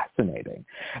 That's fascinating.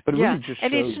 But it really just shows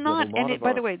it's not. that a lot And of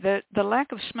by the way, the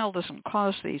lack of smell doesn't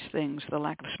cause these things. The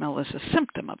lack of smell is a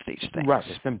symptom of these things. Right,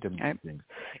 a symptom of these things.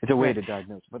 It's a way to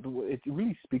diagnose. But it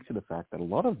really speaks to the fact that a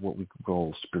lot of what we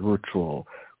call spiritual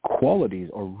qualities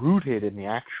are rooted in the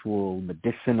actual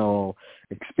medicinal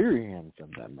experience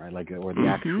of them, right? Or the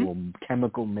actual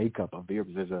chemical makeup of the herbs.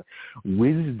 There's a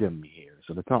wisdom here.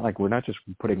 So it's not like we're not just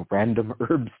putting random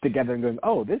herbs together and going,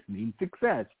 oh, this means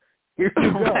success. Here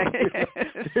you go.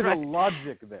 There's a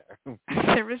logic there.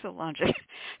 There is a logic.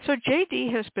 So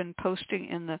JayDee has been posting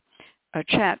in the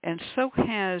chat, and so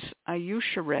has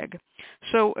Ayusha Reg.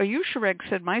 So Ayusha Reg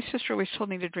said, my sister always told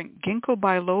me to drink ginkgo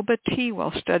biloba tea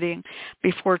while studying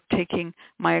before taking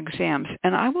my exams.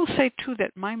 And I will say, too,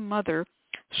 that my mother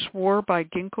swore by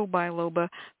ginkgo biloba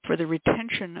for the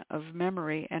retention of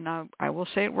memory, and I will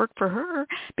say it worked for her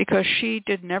because she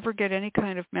did never get any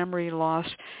kind of memory loss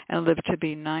and lived to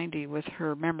be 90 with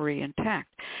her memory intact.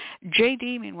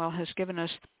 JayDee, meanwhile, has given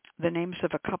us the names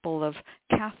of a couple of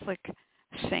Catholic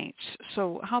saints.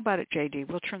 So how about it, JayDee?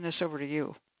 We'll turn this over to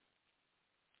you.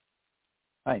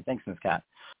 Hi, thanks, Ms. Kat.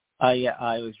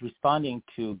 I was responding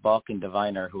to Balkan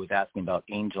Diviner, who was asking about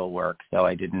angel work, so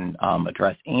I didn't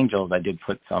address angels. I did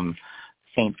put some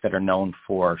saints that are known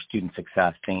for student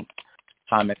success. Saint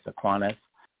Thomas Aquinas,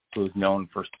 who is known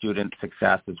for student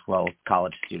success as well as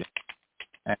college students.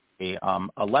 And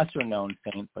a lesser-known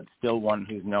saint, but still one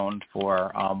who's known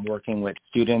for working with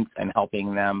students and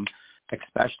helping them,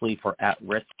 especially for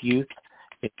at-risk youth,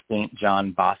 is Saint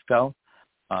John Bosco.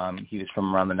 He was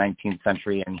from around the 19th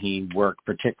century, and he worked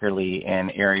particularly in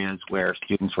areas where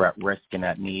students were at risk and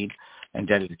at need and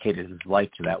dedicated his life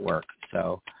to that work.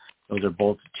 So those are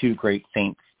both two great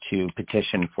saints to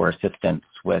petition for assistance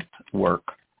with work,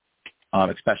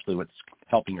 especially with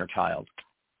helping your child.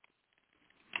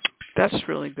 That's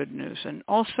really good news. And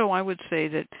also I would say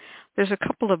that there's a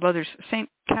couple of others. St.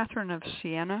 Catherine of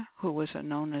Siena, who was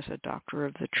known as a doctor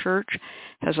of the church,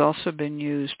 has also been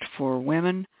used for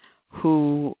women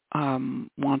who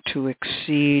want to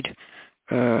exceed,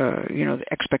 the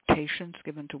expectations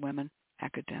given to women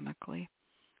academically.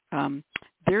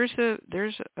 There's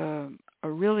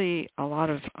really a lot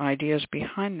of ideas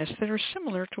behind this that are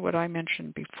similar to what I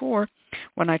mentioned before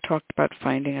when I talked about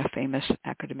finding a famous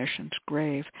academician's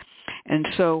grave. And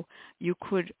so you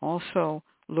could also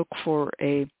look for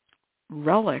a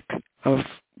relic of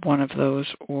one of those,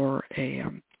 or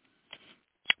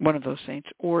one of those saints,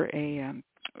 or a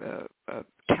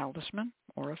talisman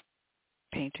or a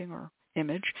painting or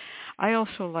image. I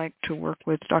also like to work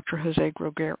with Dr. Jose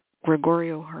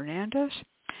Gregorio Hernandez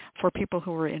for people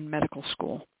who are in medical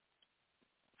school.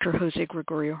 Dr. Jose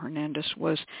Gregorio Hernandez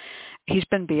he's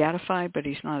been beatified, but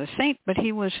he's not a saint, but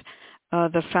he was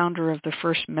the founder of the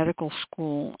first medical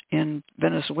school in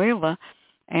Venezuela,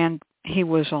 and he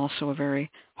was also a very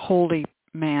holy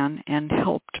man and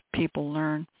helped people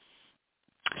learn.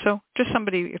 So just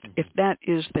somebody, if that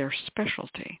is their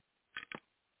specialty.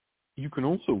 You can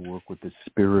also work with the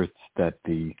spirits that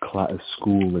the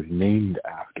school is named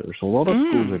after. So a lot of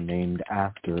schools are named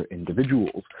after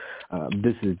individuals.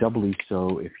 This is doubly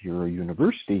so if you're a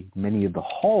university. Many of the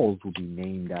halls will be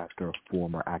named after a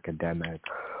former academic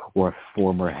or a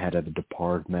former head of the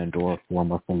department or a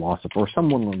former philosopher or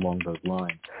someone along those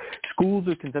lines. Schools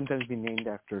can sometimes be named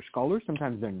after scholars.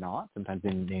 Sometimes they're not. Sometimes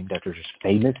they're named after just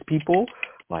famous people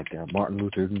like Martin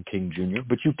Luther King Jr.,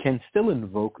 but you can still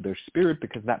invoke their spirit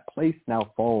because that place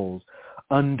now falls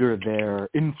under their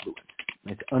influence.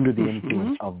 It's under the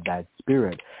influence of that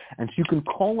spirit. And so you can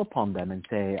call upon them and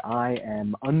say, I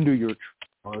am under your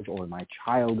charge, or my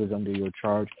child is under your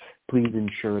charge. Please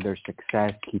ensure their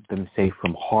success, keep them safe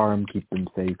from harm, keep them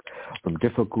safe from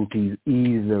difficulties,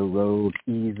 ease their road,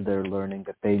 ease their learning,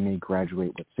 that they may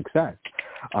graduate with success.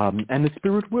 And the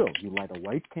spirit will. You light a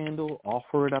white candle,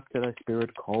 offer it up to the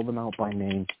spirit, call them out by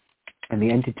name, and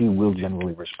the entity will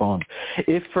generally respond.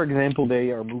 If, for example, they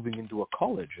are moving into a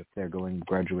college, if they're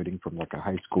graduating from like a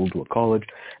high school to a college,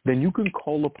 then you can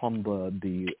call upon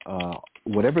the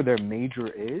whatever their major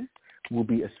is, will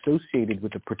be associated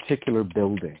with a particular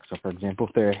building. So, for example,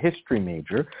 if they're a history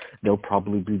major, they'll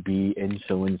probably be in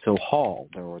so-and-so hall,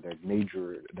 or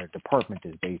their department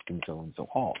is based in so-and-so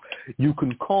hall. You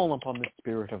can call upon the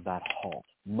spirit of that hall.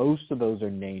 Most of those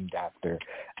are named after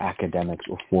academics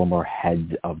or former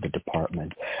heads of the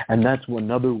department. And that's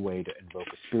another way to invoke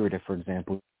a spirit. If, for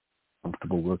example,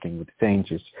 comfortable working with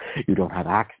saints, you don't have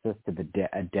access to the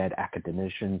dead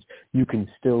academicians, you can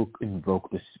still invoke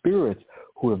the spirits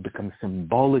who have become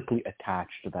symbolically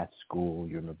attached to that school,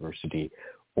 university,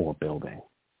 or building.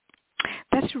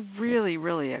 That's really,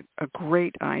 really a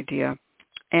great idea.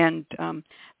 And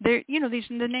the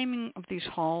naming of these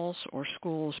halls or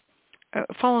schools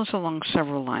follows along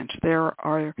several lines. There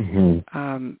are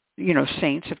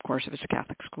saints, of course, if it's a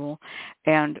Catholic school,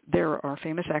 and there are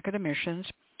famous academicians.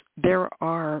 There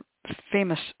are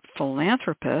famous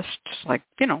philanthropists, like,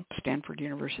 Stanford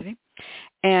University.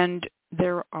 And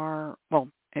there are,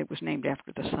 it was named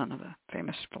after the son of a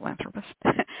famous philanthropist.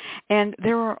 And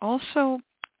there are also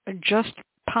just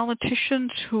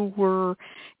politicians who were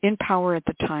in power at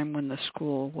the time when the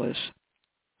school was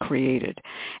created.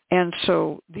 And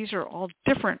so these are all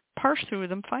different. Parse through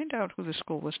them, find out who the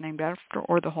school was named after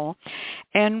or the hall,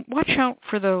 and watch out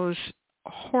for those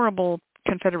horrible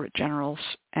Confederate generals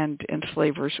and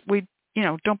enslavers.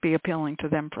 Don't be appealing to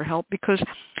them for help, because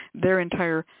their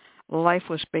entire life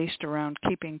was based around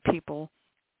keeping people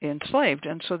enslaved,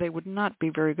 and so they would not be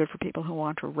very good for people who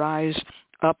want to rise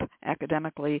up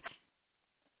academically.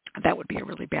 That would be a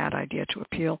really bad idea to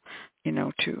appeal,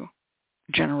 to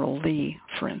General Lee,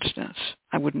 for instance.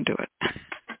 I wouldn't do it.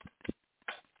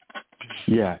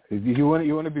 Yeah, you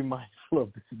want to be mindful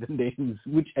of the names,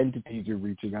 which entities you're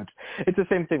reaching out to. It's the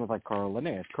same thing with like Carl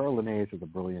Linnaeus. Carl Linnaeus is a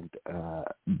brilliant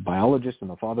biologist and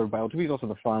the father of biology. He's also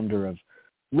the founder of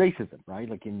racism, right?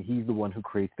 And he's the one who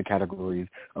creates the categories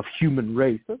of human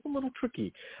race. That's a little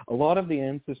tricky. A lot of the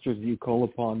ancestors that you call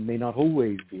upon may not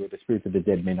always be, or the spirits of the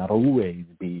dead may not always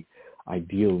be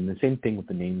ideal. And the same thing with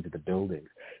the names of the buildings.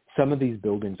 Some of these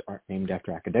buildings aren't named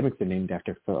after academics. They're named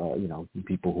after,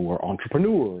 people who are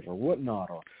entrepreneurs or whatnot,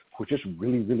 or who are just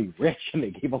really, really rich, and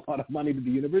they gave a lot of money to the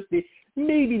university.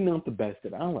 Maybe not the best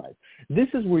of allies. This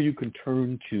is where you can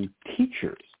turn to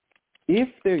teachers.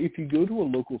 If you go to a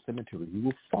local cemetery, you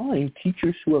will find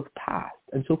teachers who have passed.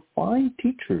 And so find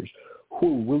teachers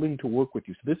who are willing to work with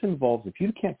you. So this involves, if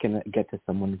you can't get to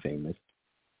someone famous,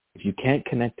 if you can't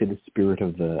connect to the spirit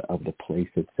of the place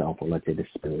itself, or let's say the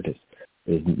spirit is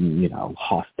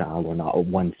hostile or not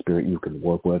one spirit you can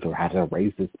work with, or has a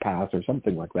racist past or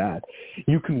something like that,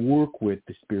 you can work with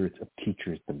the spirits of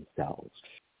teachers themselves.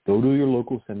 Go to your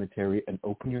local cemetery and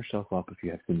open yourself up. If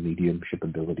you have some mediumship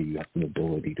ability, you have some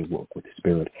ability to work with the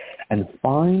spirit, and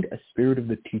find a spirit of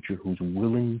the teacher who's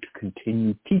willing to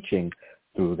continue teaching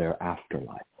through their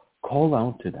afterlife. Call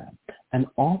out to them and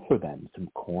offer them some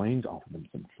coins, offer them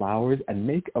some flowers, and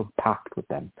make a pact with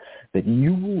them that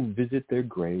you will visit their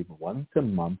grave once a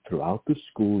month throughout the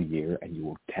school year, and you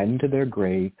will tend to their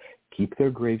grave, keep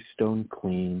their gravestone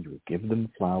clean, you will give them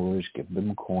flowers, give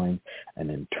them coins,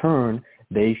 and in turn,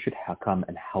 they should come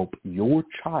and help your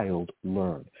child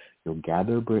learn. You'll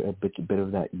gather a bit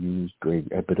of that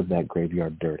a bit of that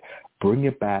graveyard dirt, bring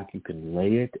it back. You can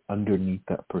lay it underneath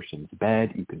that person's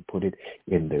bed. You can put it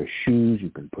in their shoes.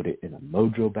 You can put it in a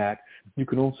Mojo bag. You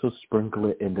can also sprinkle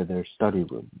it into their study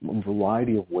room. A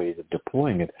variety of ways of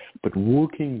deploying it, but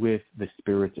working with the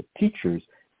spirits of teachers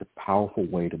is a powerful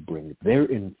way to bring their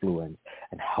influence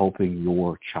and helping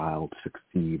your child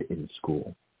succeed in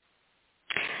school.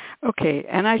 Okay,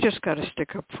 and I just got to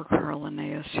stick up for Carl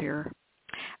Linnaeus here.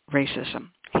 Racism.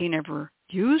 He never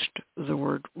used the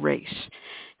word race.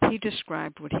 He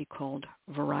described what he called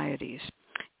varieties.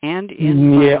 And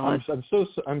in biology, I'm so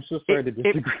sorry to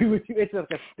disagree with you. It's like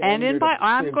a standard.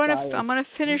 I'm going to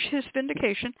finish his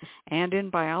vindication. And in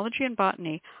biology and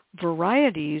botany,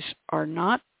 varieties are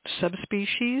not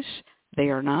subspecies. They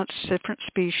are not different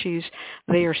species.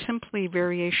 They are simply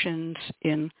variations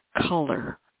in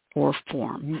color or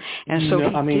form. And so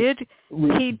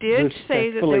he did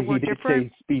say that there were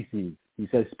different species. He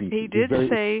says species. He did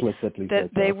say that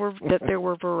there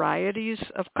were varieties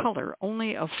of color.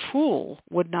 Only a fool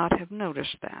would not have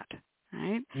noticed that,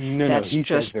 right? No. He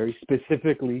very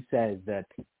specifically says that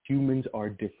humans are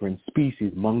different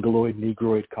species: mongoloid,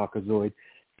 negroid, caucasoid.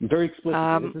 Very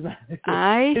explicitly.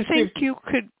 I think you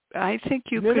could No.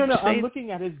 say.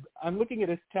 I'm looking at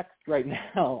his text right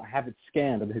now. I have it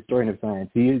scanned. I'm a historian of science.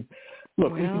 He is.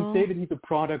 Look, we can say that he's a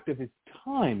product of his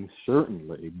time,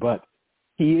 certainly, but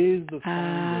he is the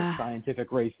founder of scientific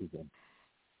racism.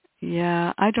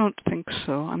 Yeah, I don't think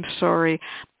so. I'm sorry.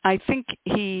 I think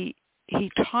he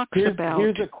talks about.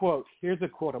 Here's a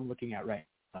quote I'm looking at right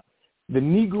now. The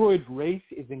Negroid race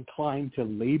is inclined to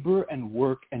labor and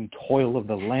work and toil of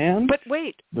the land. But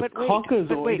wait.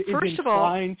 Caucasoid First is of all,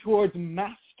 inclined towards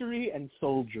mastery and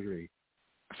soldiery.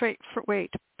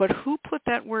 Wait. But who put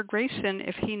that word race in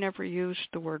if he never used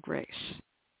the word race?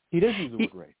 He does use the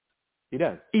word race. He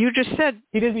does. You just said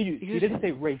he doesn't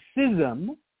say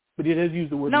racism, but he does use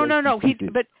the word. No.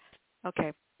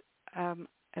 Okay.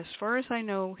 As far as I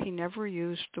know, he never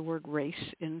used the word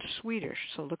race in Swedish.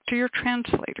 So look to your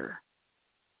translator.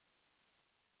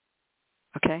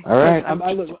 Okay. All right.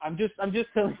 I'm just telling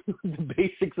you the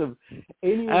basics of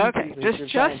anyone. Okay. Just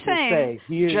saying.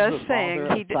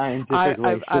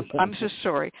 I'm just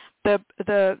sorry.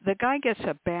 The guy gets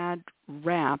a bad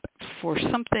rap for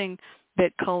something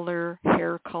that color,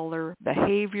 hair color,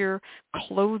 behavior,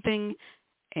 clothing,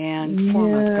 and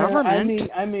form of government.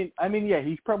 I mean, yeah,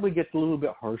 he probably gets a little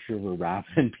bit harsher of a rap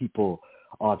than people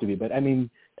ought to be, but I mean.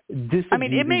 I'm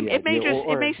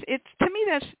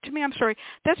sorry,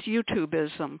 that's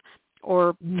YouTubeism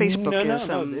or Facebookism.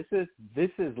 No,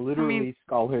 this is literally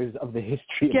scholars of the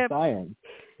history of science.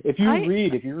 If you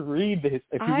read the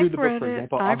book, for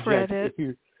example, if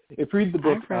you read the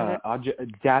book,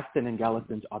 Daston and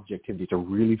Gallison's Objectivity, it's a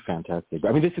really fantastic.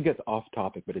 I mean, this gets off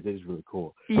topic, but it is really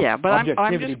cool. Yeah, but I'm just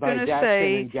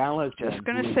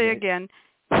going to say, again,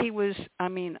 he was. I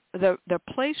mean, the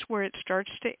place where it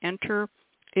starts to enter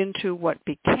into what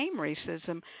became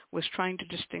racism was trying to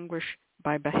distinguish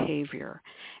by behavior.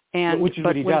 And which is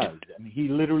what he does. I mean, he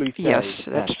literally says yes,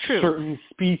 that's that true. certain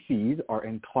species are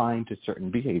inclined to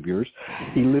certain behaviors.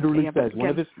 He literally says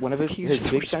one of his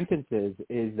big sentences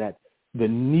is that the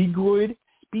Negroid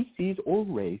species or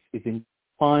race is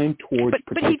inclined towards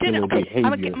particular behavior.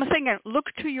 I'm saying, look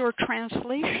to your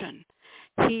translation.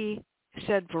 He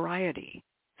said variety.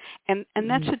 And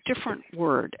that's a different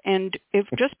word. And if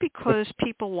just because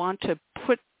people want to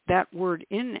put that word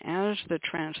in as the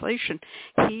translation,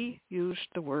 he used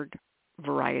the word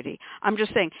variety. I'm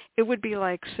just saying it would be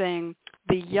like saying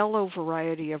the yellow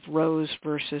variety of rose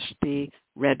versus the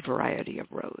red variety of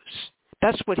rose.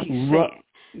 That's what he's saying.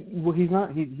 Well, he's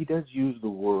not. He does use the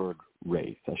word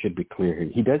race. I should be clear here.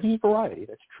 He does use variety.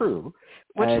 That's true.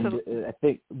 I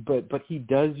think, but he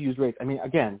does use race. I mean,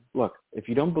 again, look. If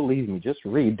you don't believe me, just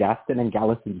read Daston and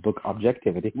Gallison's book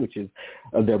Objectivity, which is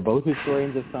they're both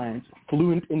historians of science,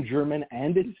 fluent in German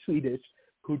and in Swedish,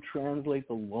 who translate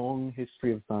the long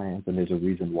history of science. And there's a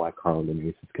reason why Carl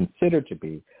Linnaeus is considered to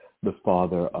be the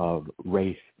father of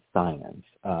race science.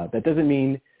 That doesn't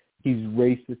mean he's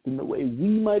racist in the way we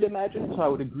might imagine, so I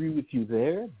would agree with you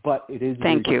there, but it is...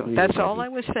 Thank you. That's all I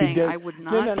was saying. I would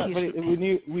not... No, but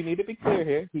we need to be clear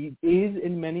here. He is,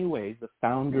 in many ways, the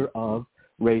founder of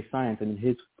race science, and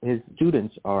his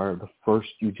students are the first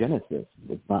eugenicists.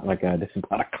 It's not like this is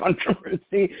not a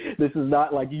controversy. This is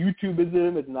not like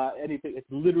YouTubeism. It's not anything. It's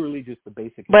literally just the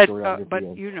basic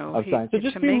historiography of science. So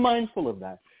just be mindful of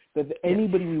that. That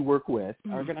anybody we work with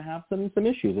are going to have some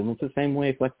issues. And it's the same way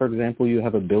if, like, for example, you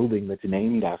have a building that's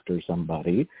named after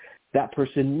somebody, that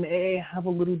person may have a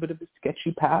little bit of a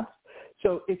sketchy past.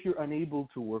 So if you're unable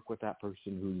to work with that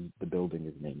person who the building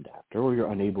is named after, or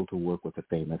you're unable to work with a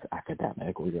famous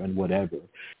academic, or you're whatever,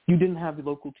 you didn't have the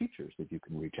local teachers that you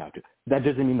can reach out to. That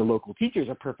doesn't mean the local teachers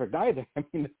are perfect either. I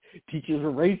mean, teachers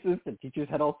are racist, and teachers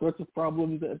had all sorts of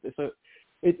problems. So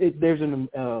there's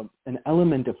an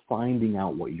element of finding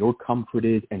out what your comfort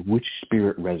is and which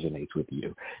spirit resonates with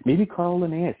you. Maybe Carl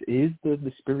Linnaeus is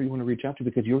the spirit you want to reach out to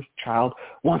because your child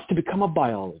wants to become a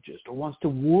biologist or wants to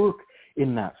work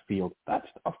in that field. That's,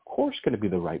 of course, going to be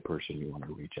the right person you want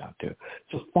to reach out to.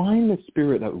 So find the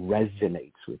spirit that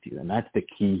resonates with you, and that's the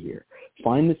key here.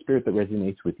 Find the spirit that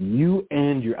resonates with you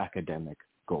and your academic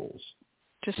goals.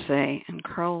 To say, in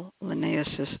Carl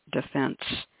Linnaeus's defense,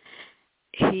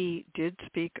 he did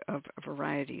speak of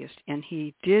varieties, and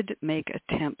he did make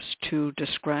attempts to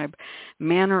describe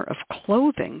manner of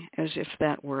clothing as if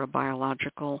that were a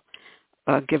biological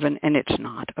given, and it's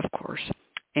not, of course,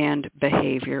 and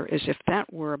behavior as if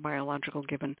that were a biological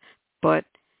given, but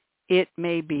it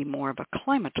may be more of a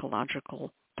climatological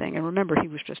thing. And remember, he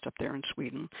was just up there in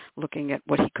Sweden looking at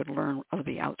what he could learn of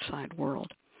the outside world.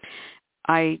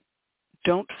 I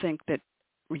don't think that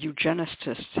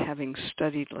eugenicists, having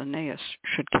studied Linnaeus,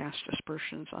 should cast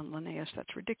aspersions on Linnaeus.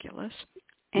 That's ridiculous.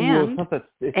 And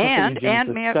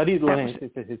studied Linnaeus.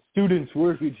 It's that his students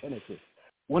were eugenicists.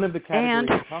 One of the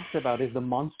categories he talks about is the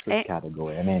monstrous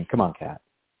category. I mean, come on, Kat.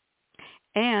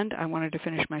 And I wanted to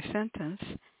finish my sentence.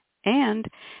 And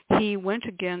he went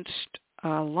against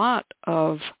a lot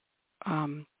of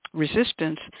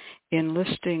resistance in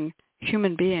listing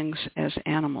human beings as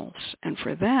animals. And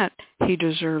for that, he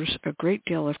deserves a great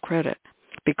deal of credit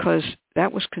because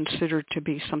that was considered to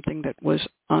be something that was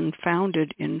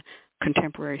unfounded in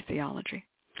contemporary theology.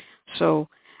 So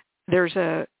there's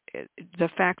the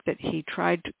fact that he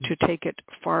tried to take it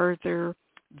farther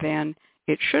than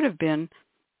it should have been.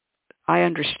 I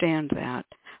understand that,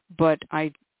 but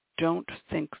I don't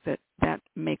think that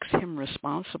makes him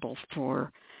responsible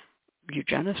for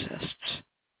eugenicists.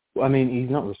 Well, I mean, he's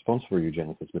not responsible for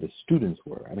eugenicists, but his students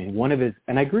were. I mean, one of his,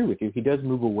 and I agree with you, he does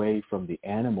move away from the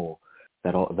animal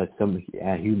that some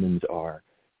humans are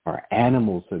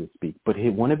animals, so to speak. But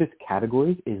one of his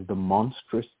categories is the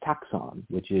monstrous taxon,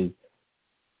 which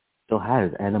still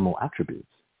has animal attributes.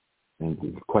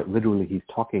 And quite literally, he's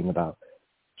talking about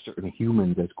certain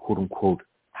humans as quote unquote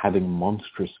having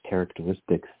monstrous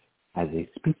characteristics as a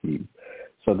species.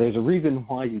 So there's a reason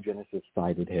why eugenicists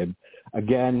cited him.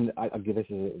 Again,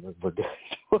 we're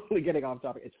totally getting off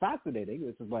topic. It's fascinating.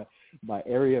 This is my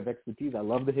area of expertise. I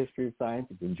love the history of science.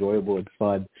 It's enjoyable. It's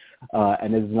fun.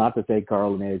 And it's not to say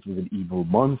Carl Linnaeus was an evil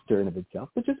monster in of itself,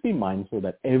 but just be mindful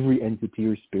that every entity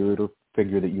or spirit or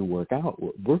figure that you work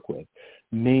with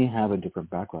may have a different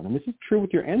background. And this is true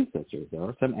with your ancestors. There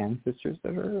are some ancestors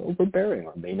that are overbearing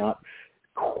or may not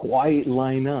quite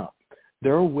line up.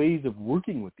 There are ways of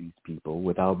working with these people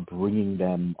without bringing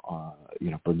them,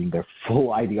 bringing their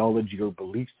full ideology or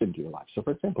beliefs into your life. So,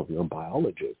 for example, if you're a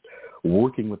biologist,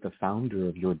 working with the founder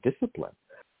of your discipline,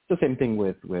 the same thing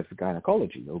with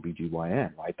gynecology,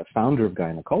 OBGYN, right? The founder of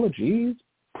gynecology is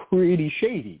pretty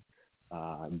shady.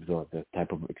 The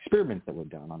type of experiments that were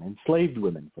done on enslaved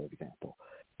women, for example.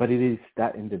 But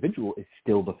that individual is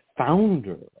still the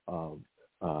founder of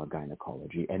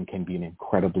gynecology and can be an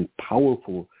incredibly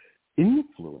powerful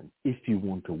influence if you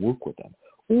want to work with them.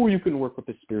 Or you can work with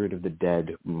the spirit of the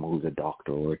dead, who's a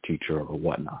doctor or a teacher or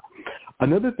whatnot.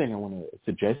 Another thing I want to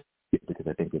suggest, because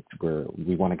I think it's where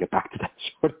we want to get back to that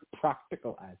sort of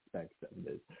practical aspects of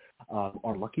this,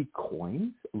 are lucky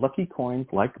coins. Lucky coins,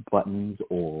 like buttons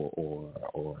or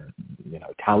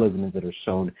talismans that are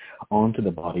sewn onto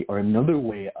the body, are another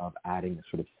way of adding a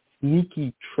sort of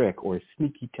sneaky trick or a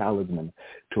sneaky talisman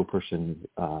to a person's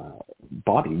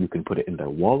body. You can put it in their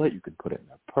wallet. You can put it in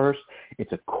their purse.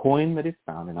 It's a coin that is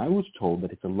found, and I was told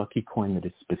that it's a lucky coin that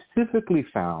is specifically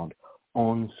found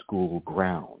on school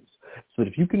grounds. So that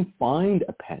if you can find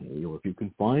a penny, or if you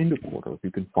can find a quarter, or if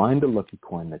you can find a lucky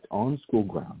coin that's on school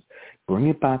grounds, bring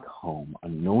it back home,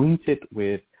 anoint it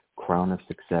with crown of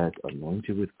success, anoint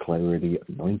it with clarity,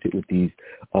 anoint it with these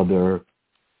other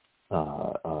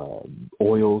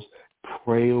oils,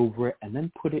 pray over it, and then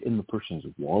put it in the person's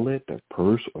wallet, their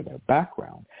purse, or their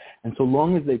background. And so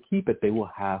long as they keep it, they will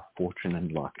have fortune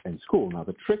and luck in school. Now,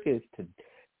 the trick is to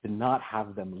not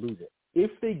have them lose it.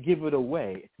 If they give it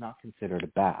away, it's not considered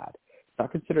bad. It's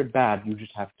not considered bad. You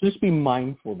just have to be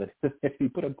mindful that if you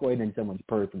put a coin in someone's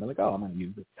purse and they're like, oh, I'm going to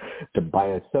use this to buy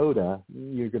a soda,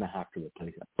 you're going to have to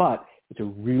replace it. But it's a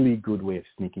really good way of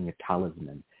sneaking a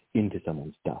talisman into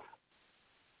someone's stuff.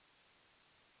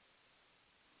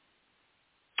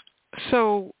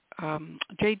 So,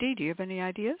 JayDee, do you have any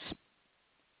ideas?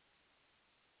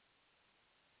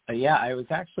 Yeah, I was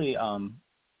actually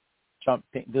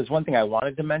there's one thing I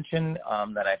wanted to mention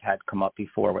that I've had come up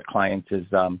before with clients is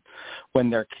when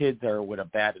their kids are with a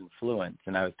bad influence,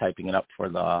 and I was typing it up for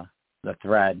the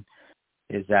thread,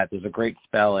 is that there's a great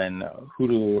spell in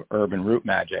Hoodoo herb and root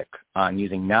magic on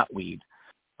using knotweed,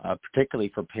 particularly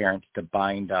for parents to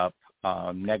bind up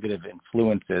negative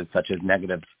influences such as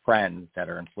negative friends that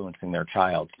are influencing their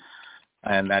child.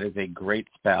 And that is a great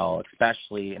spell,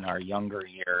 especially in our younger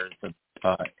years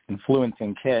of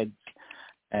influencing kids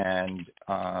and,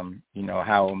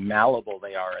 how malleable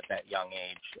they are at that young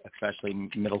age, especially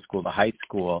middle school to high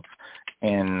school,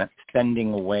 in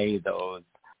sending away those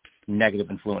negative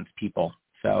influence people.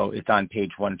 So it's on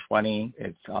page 120.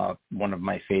 It's one of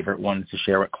my favorite ones to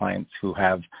share with clients who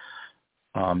have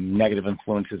negative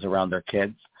influences around their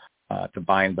kids, to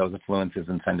bind those influences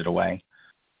and send it away.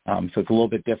 So it's a little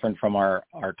bit different from our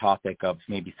topic of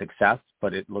maybe success,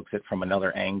 but it looks at from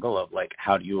another angle of like,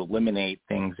 how do you eliminate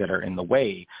things that are in the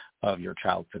way of your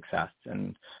child's success?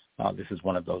 And this is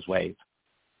one of those ways.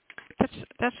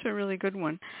 That's a really good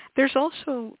one. There's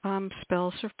also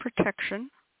spells of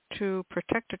protection to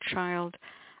protect a child,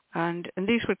 and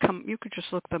these would come, you could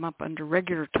just look them up under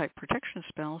regular type protection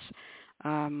spells,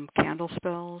 candle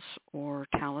spells or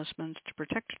talismans to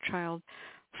protect a child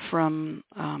from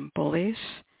bullies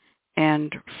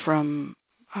and from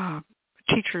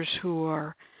teachers who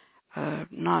are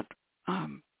not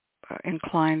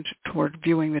inclined toward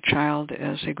viewing the child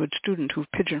as a good student, who've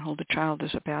pigeonholed the child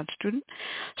as a bad student.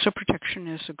 So protection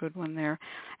is a good one there.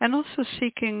 And also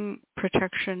seeking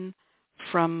protection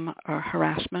from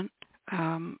harassment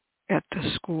at the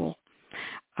school.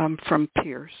 From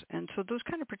peers. And so those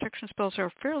kind of protection spells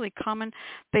are fairly common.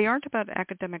 They aren't about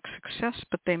academic success,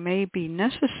 but they may be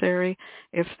necessary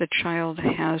if the child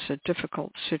has a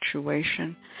difficult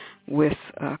situation with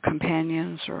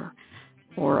companions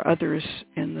or others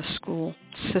in the school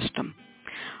system.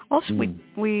 Also,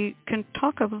 we can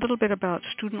talk a little bit about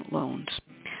student loans.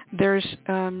 There's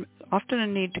often a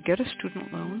need to get a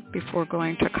student loan before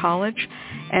going to college.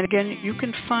 And again, you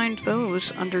can find those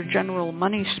under general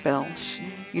money spells.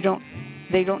 They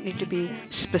don't need to be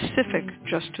specific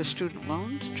just to student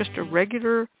loans. Just a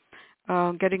regular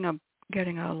getting a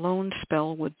loan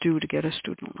spell would do to get a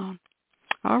student loan.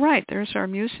 All right, there's our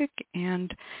music,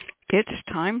 and it's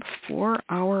time for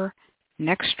our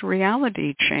next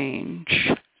reality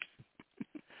change.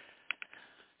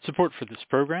 Support for this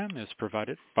program is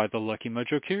provided by the Lucky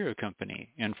Mojo Curio Company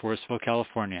in Forestville,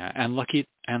 California, and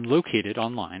located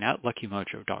online at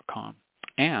luckymojo.com,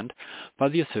 and by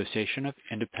the Association of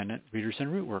Independent Readers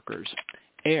and Rootworkers,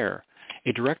 AIR,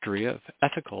 a directory of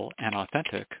ethical and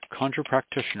authentic conjure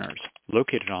practitioners,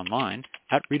 located online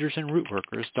at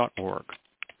readersandrootworkers.org,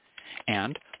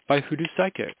 and by Hoodoo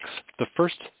Psychics, the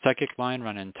first psychic line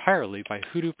run entirely by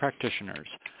Hoodoo practitioners.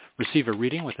 Receive a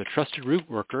reading with a trusted root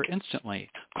worker instantly.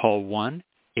 Call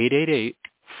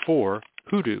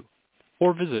 1-888-4-HOODOO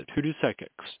or visit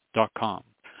hoodooPsychics.com.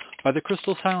 by the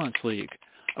Crystal Silence League,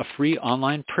 a free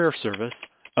online prayer service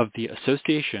of the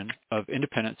Association of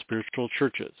Independent Spiritual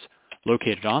Churches,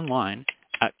 located online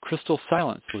at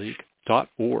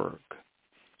crystalsilenceleague.org.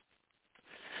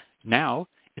 Now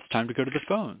it's time to go to the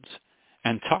phones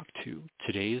and talk to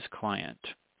today's client.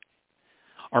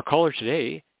 Our caller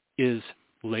today is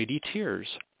Lady Tears,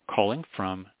 calling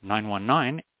from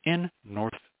 919 in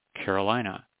North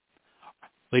Carolina.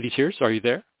 Lady Tears, are you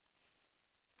there?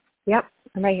 Yep,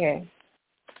 I'm right here.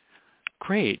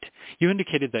 Great. You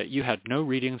indicated that you had no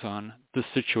readings on the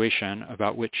situation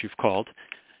about which you've called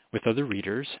with other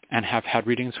readers and have had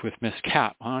readings with Miss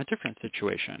Cat on a different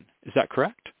situation. Is that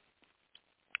correct?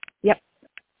 Yep.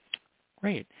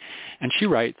 Great. And she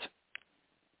writes,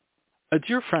 a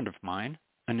dear friend of mine,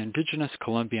 an indigenous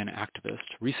Colombian activist,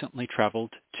 recently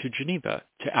traveled to Geneva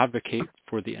to advocate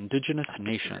for the indigenous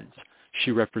nations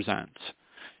she represents.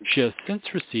 She has since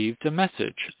received a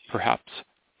message, perhaps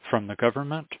from the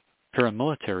government,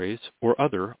 paramilitaries, or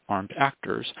other armed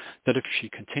actors, that if she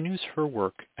continues her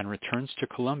work and returns to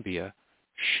Colombia,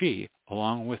 she,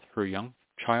 along with her young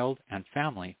child and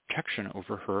family, protection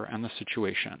over her and the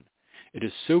situation. It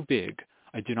is so big,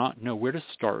 I do not know where to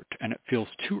start, and it feels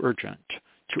too urgent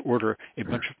to order a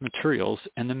bunch of materials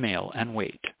in the mail and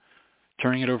wait.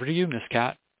 Turning it over to you, Miss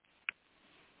Cat.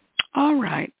 All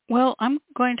right. Well, I'm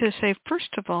going to say, first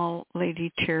of all, Lady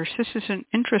Tears, this is an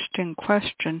interesting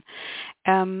question.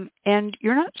 And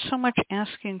you're not so much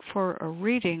asking for a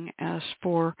reading as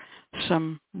for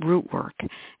some root work.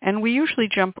 And we usually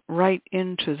jump right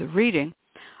into the reading.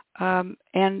 And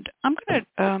I'm going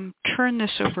to turn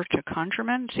this over to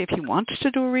ConjureMan, see if he wants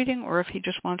to do a reading or if he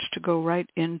just wants to go right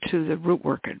into the root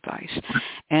work advice.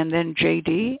 And then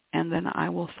JayDee, and then I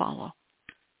will follow.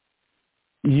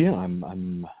 Yeah,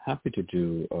 I'm happy to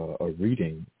do a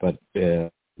reading, but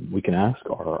we can ask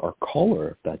our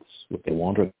caller if that's what they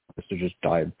want, or us to just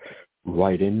dive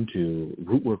right into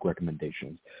root work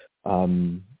recommendations.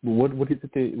 What is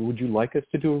it would you like us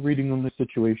to do a reading on this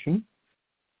situation?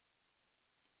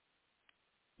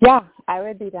 Yeah, I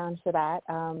would be down for that.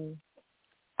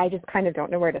 I just kind of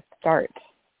don't know where to start.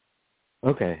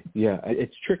 Okay, yeah,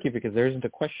 it's tricky because there isn't a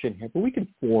question here, but we can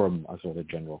form a sort of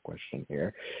general question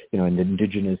here. You know, an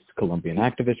indigenous Colombian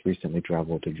activist recently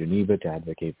traveled to Geneva to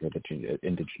advocate for the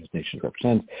indigenous nations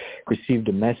represents, received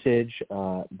a message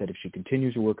that if she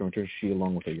continues to work and returns, she,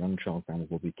 along with her young child family,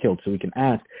 will be killed. So we can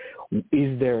ask,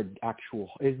 is there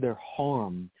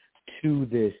harm to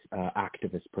this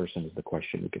activist person is the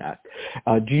question we can ask.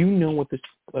 Do you know what this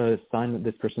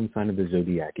person's sign of the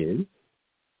zodiac is?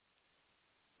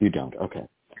 You don't. Okay.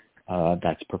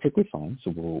 That's perfectly fine.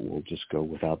 So we'll just go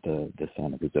without the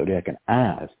sign of the zodiac and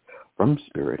ask from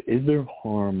Spirit, is there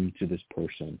harm to this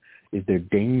person? Is there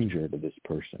danger to this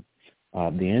person?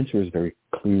 The answer is very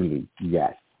clearly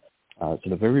yes. So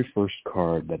the very first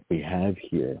card that we have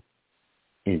here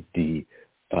is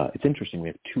it's interesting. We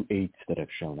have 2 8s that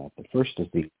have shown up. The first is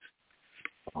the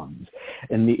Wands.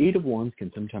 And the 8 of Wands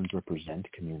can sometimes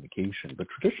represent communication, but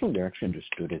traditionally they're actually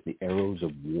understood as the arrows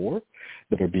of war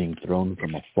that are being thrown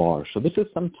from afar. So this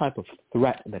is some type of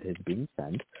threat that is being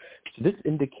sent. So this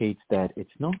indicates that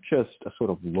it's not just a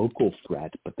sort of local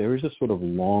threat, but there is a sort of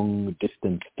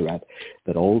long-distance threat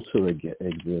that also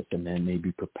exists, and then may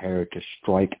be prepared to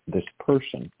strike this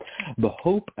person. The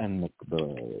hope and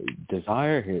the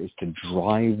desire here is to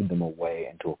drive them away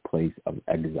into a place of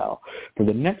exile. For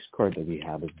the next card that we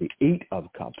have is the 8 of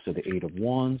Cups. So the 8 of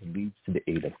Wands leads to the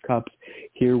 8 of Cups.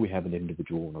 Here we have an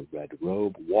individual in a red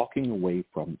robe walking away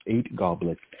from 8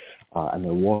 goblets, and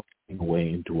they're walking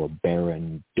away into a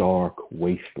barren, dark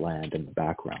wasteland in the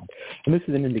background. And this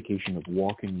is an indication of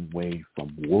walking away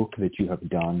from work that you have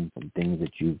done, from things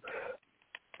that you've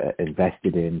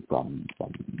invested in, from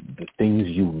the things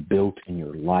you've built in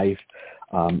your life.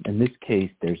 In this case,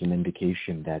 there's an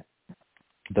indication that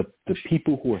the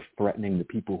people who are threatening, the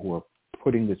people who are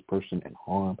putting this person in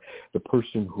harm, the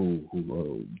person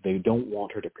who they don't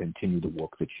want her to continue the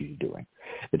work that she's doing.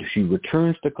 That if she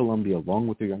returns to Colombia along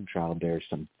with her young child, there's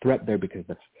some threat there because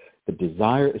the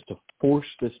desire is to force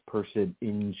this person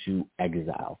into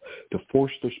exile, to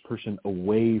force this person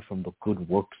away from the good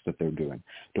works that they're doing,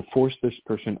 to force this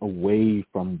person away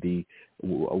from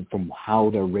how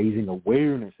they're raising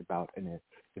awareness about an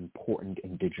important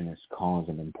indigenous cause,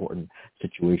 an important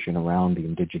situation around the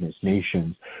indigenous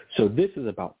nations. So this is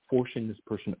about forcing this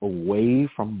person away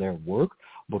from their work,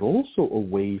 but also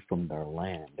away from their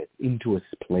land, into a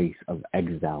place of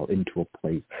exile, into a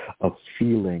place of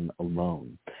feeling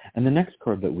alone. And the next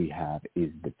card that we have is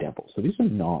the Devil. So these are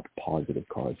not positive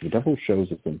cards. The Devil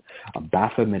shows us a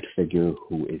Baphomet figure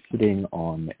who is sitting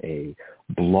on a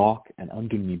block, and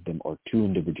underneath them are two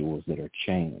individuals that are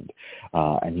chained.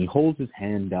 And he holds his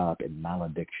hand up in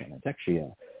malediction. It's actually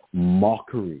a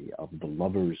mockery of the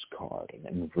Lover's card, an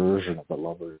inversion of the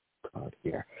Lover's card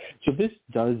here. So this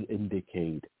does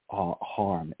indicate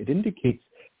harm. It indicates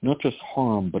not just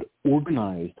harm, but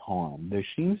organized harm. There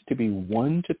seems to be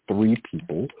 1 to 3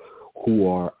 people who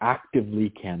are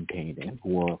actively campaigning,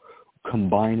 who are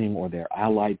combining, or they're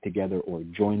allied together or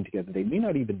joined together. They may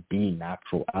not even be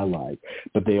natural allies,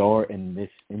 but they are in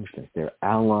this instance. They're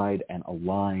allied and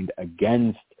aligned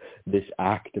against this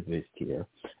activist here.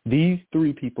 These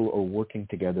 3 people are working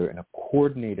together in a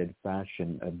coordinated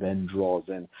fashion and then draws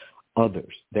in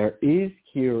others. There is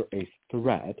here a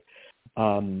threat.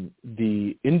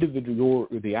 The individual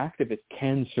or the activist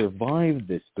can survive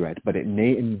this threat, but it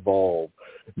may involve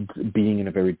being in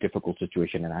a very difficult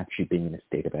situation and actually being in a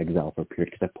state of exile for a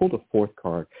period. Because I pulled a 4th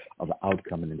card of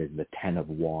outcome, and it is the 10 of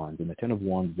Wands. And the 10 of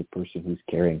Wands is the person who's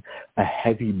carrying a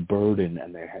heavy burden,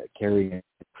 and they're carrying it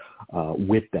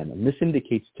with them. And this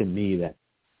indicates to me that,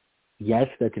 yes,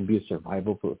 there can be a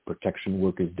survival if protection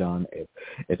work is done,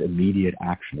 if immediate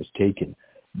action is taken.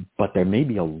 But there may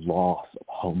be a loss of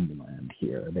homeland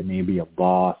here. There may be a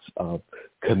loss of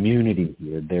community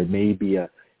here. There may be a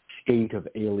state of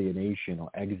alienation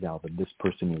or exile that this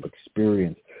person will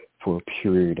experience for a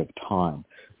period of time.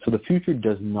 So the future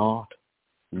does not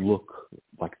look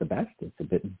like the best. It's a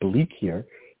bit bleak here.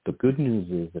 The good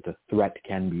news is that the threat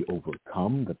can be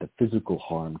overcome, that the physical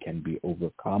harm can be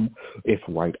overcome if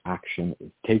right action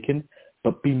is taken.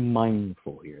 But be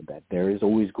mindful here that there is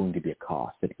always going to be a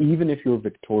cost. That even if you're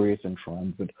victorious and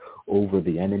triumphant over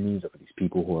the enemies, over these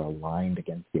people who are aligned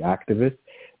against the activists,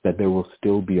 that there will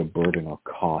still be a burden or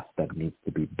cost that needs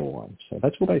to be borne. So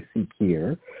that's what I see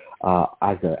here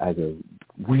as a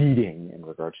reading in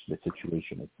regards to the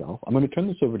situation itself. I'm going to turn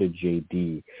this over to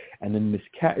JayDee, and then Miss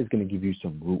Cat is going to give you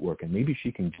some root work, and maybe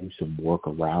she can do some work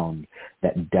around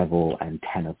that Devil and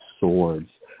 10 of Swords,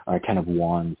 or 10 of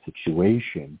Wands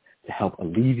situation, to help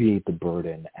alleviate the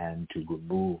burden and to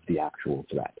remove the actual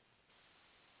threat.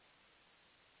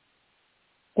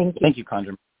 Thank you. Thank you,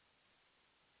 Conjure.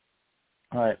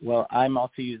 All right. Well, I'm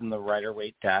also using the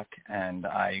Rider-Waite deck, and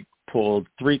I pulled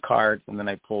 3 cards, and then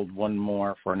I pulled 1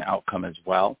 more for an outcome as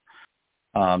well.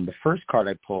 The first card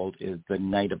I pulled is the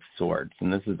Knight of Swords,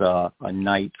 and this is a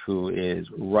knight who is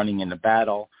running into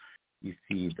battle. You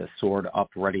see the sword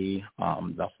up ready.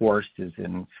 The horse is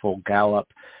in full gallop.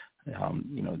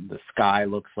 The sky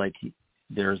looks like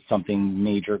there's something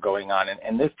major going on.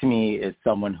 And this to me is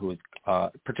someone who is,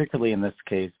 particularly in this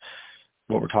case,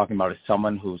 what we're talking about is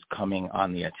someone who's coming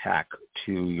on the attack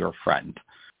to your friend.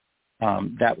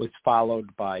 That was followed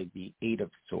by the 8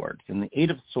 of Swords. And the 8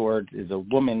 of Swords is a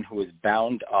woman who is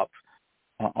bound up,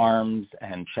 arms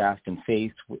and chest and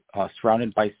face,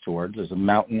 surrounded by swords. There's a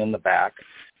mountain in the back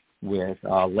with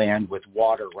land with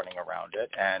water running around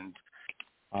it.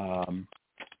 And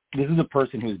this is a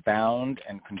person who's bound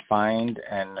and confined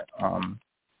and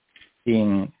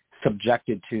being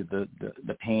subjected to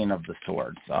the pain of the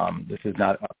swords. This is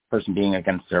not a person being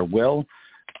against their will.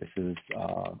 This is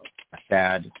a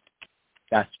sad,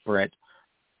 desperate,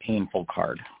 painful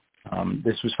card.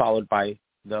 This was followed by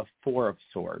the 4 of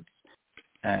Swords.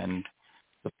 And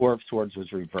the 4 of Swords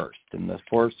was reversed. And the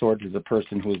 4 of Swords is a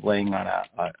person who is laying on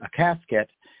a casket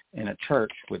in a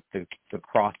church with the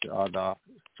cross, the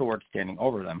sword standing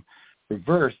over them.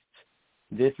 Reversed,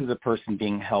 this is a person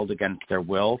being held against their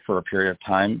will for a period of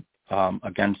time,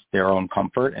 against their own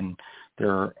comfort, and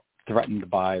they're threatened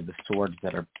by the swords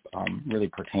that are really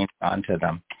pertaining onto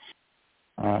them.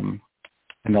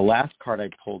 And the last card I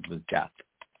pulled was Death.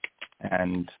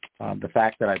 And the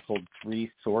fact that I pulled 3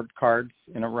 sword cards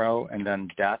in a row and then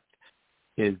Death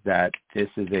is that this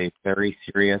is a very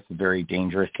serious, very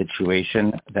dangerous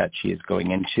situation that she is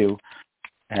going into,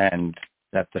 and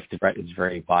that the threat is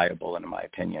very viable, in my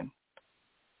opinion.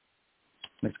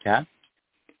 Ms. Cat?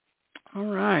 All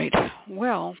right.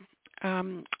 Well,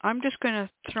 I'm just going to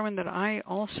throw in that I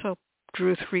also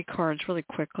drew 3 cards really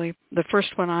quickly. The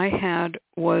first one I had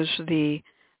was the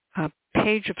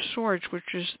Page of Swords, which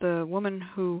is the woman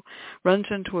who runs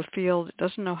into a field,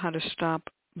 doesn't know how to stop,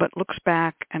 but looks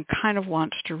back and kind of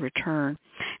wants to return.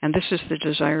 And this is the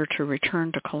desire to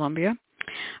return to Colombia.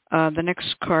 The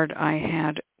next card I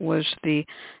had was the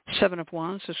 7 of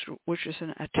Wands, which is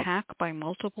an attack by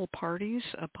multiple parties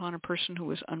upon a person who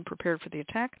was unprepared for the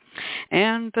attack.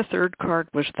 And the third card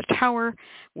was the Tower,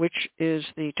 which is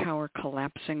the tower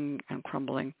collapsing and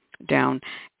crumbling down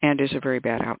and is a very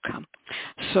bad outcome.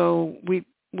 So we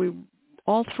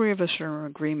all 3 of us are in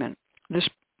agreement. This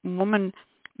woman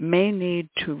may need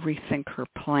to rethink her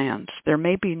plans. There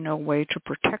may be no way to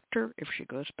protect her if she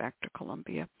goes back to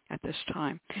Colombia at this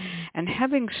time. And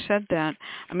having said that,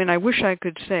 I mean, I wish I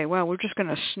could say, well, we're just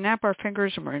going to snap our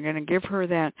fingers and we're going to give her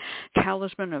that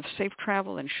talisman of safe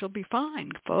travel and she'll be fine,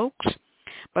 folks.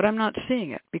 But I'm not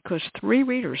seeing it because 3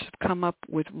 readers have come up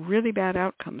with really bad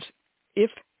outcomes if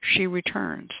she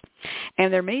returns.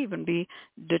 And there may even be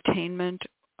detainment,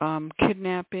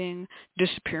 kidnapping,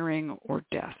 disappearing, or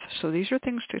death. So these are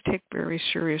things to take very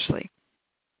seriously.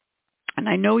 And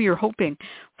I know you're hoping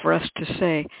for us to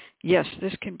say, yes,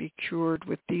 this can be cured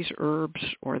with these herbs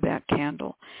or that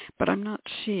candle, but I'm not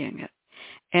seeing it.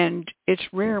 And it's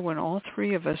rare when all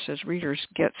 3 of us as readers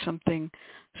get something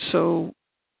so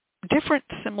different,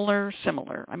 similar.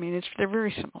 I mean, they're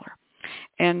very similar.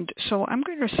 And so I'm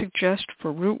going to suggest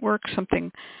for Rootwork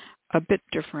something a bit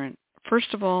different.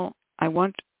 First of all, I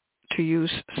want to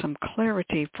use some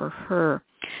clarity for her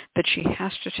that she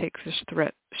has to take this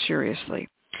threat seriously.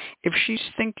 If she's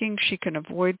thinking she can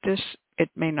avoid this, it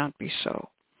may not be so.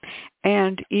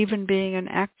 And even being an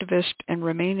activist and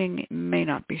remaining may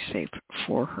not be safe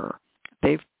for her.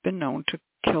 They've been known to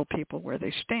kill people where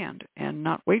they stand and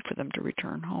not wait for them to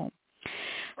return home.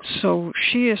 So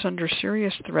she is under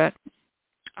serious threat.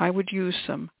 I would use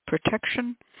some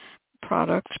protection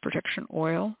products, protection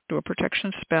oil, do a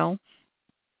protection spell.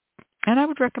 And I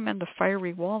would recommend the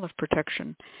Fiery Wall of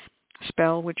Protection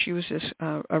spell, which uses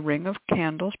a ring of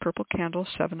candles, purple candles,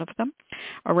 7 of them,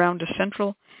 around a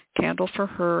central candle for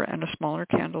her and a smaller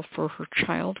candle for her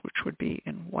child, which would be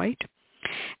in white.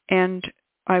 And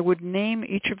I would name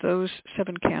each of those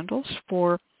 7 candles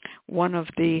for one of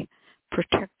the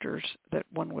protectors that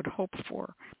one would hope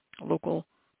for, local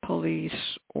police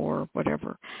or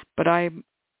whatever.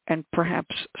 And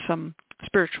perhaps some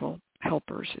spiritual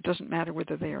helpers. It doesn't matter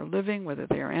whether they are living, whether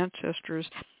they are ancestors,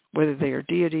 whether they are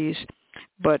deities,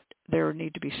 but there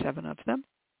need to be 7 of them.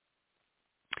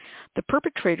 The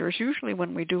perpetrators, usually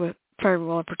when we do a Fiery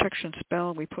Wall of Protection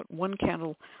spell, we put 1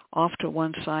 candle off to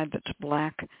one side that's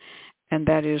black, and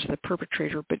that is the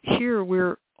perpetrator. But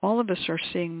here all of us are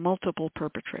seeing multiple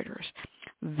perpetrators.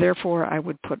 Therefore, I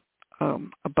would put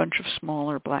a bunch of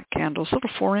smaller black candles, little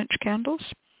 4-inch candles,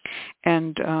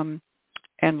 and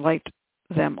light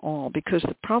them all, because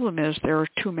the problem is there are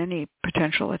too many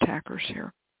potential attackers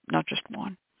here, not just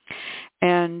one.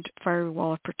 And Fiery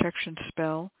Wall of Protection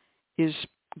spell is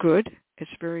good.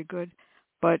 It's very good,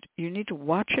 but you need to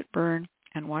watch it burn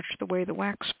and watch the way the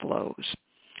wax flows,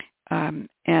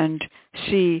 and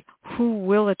see who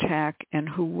will attack and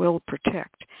who will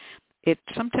protect. It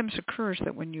sometimes occurs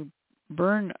that when you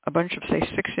burn a bunch of, say,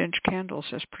 6-inch candles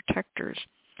as protectors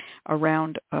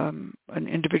around an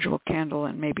individual candle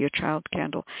and maybe a child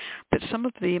candle, that some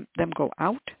of them go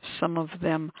out, some of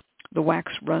them the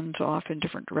wax runs off in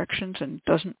different directions and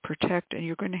doesn't protect, and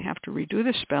you're going to have to redo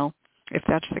the spell, if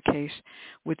that's the case,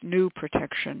 with new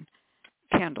protection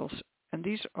candles. And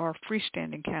these are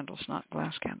freestanding candles, not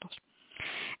glass candles.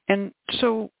 And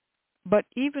so, but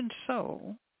even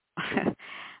so,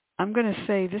 I'm going to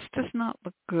say this does not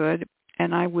look good,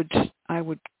 and I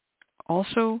would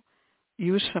also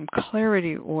use some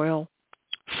clarity oil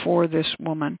for this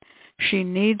woman. She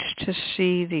needs to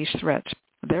see these threats.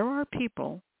 There are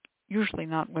people, usually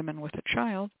not women with a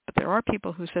child, but there are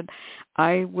people who said,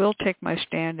 I will take my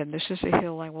stand and this is a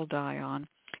hill I will die on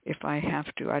if I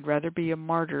have to. I'd rather be a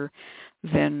martyr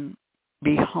than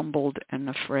be humbled and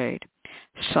afraid.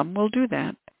 Some will do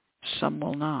that, some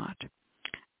will not.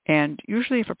 And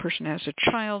usually if a person has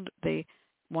a child, they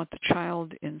want the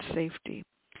child in safety.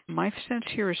 My sense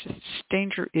here is that this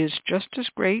danger is just as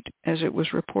great as it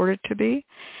was reported to be,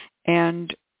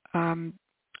 and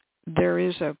there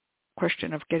is a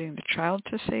question of getting the child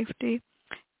to safety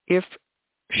if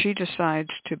she decides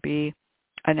to be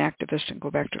an activist and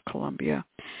go back to Colombia.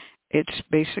 It's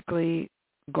basically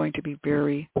going to be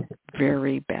very,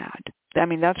 very bad. I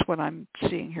mean, that's what I'm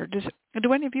seeing here.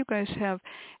 Do any of you guys have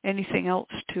anything else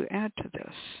to add to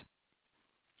this?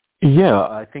 Yeah,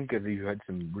 I think you've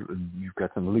got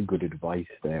some really good advice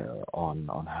there on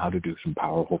how to do some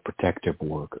powerful protective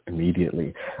work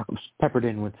immediately. I was peppered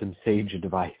in with some sage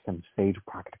advice, some sage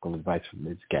practical advice from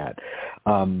Ms. Cat.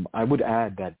 I would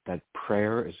add that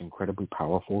prayer is incredibly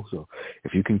powerful. So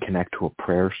if you can connect to a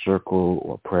prayer circle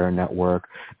or prayer network,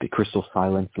 the Crystal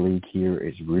Silence League here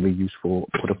is really useful.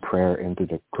 Put a prayer into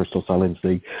the Crystal Silence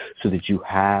League so that you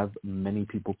have many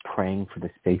people praying for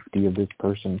the safety of this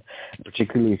person,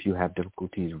 particularly if you have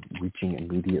difficulties reaching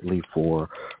immediately for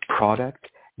product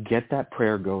get that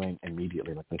prayer going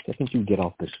immediately. Like the second you get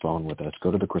off this phone with us,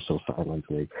 go to the Crystal Silence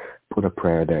League, put a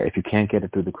prayer there. If you can't get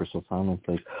it through the Crystal Silence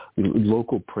League,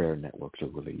 local prayer networks are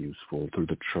really useful through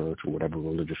the church or whatever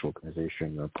religious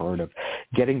organization you're a part of.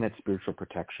 Getting that spiritual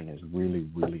protection is really,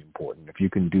 really important. If you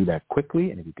can do that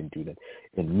quickly and if you can do that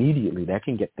immediately, that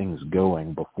can get things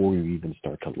going before you even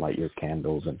start to light your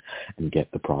candles and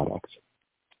get the products.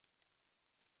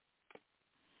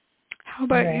 How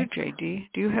about you, JayDee?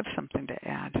 Do you have something to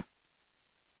add?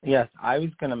 Yes, I was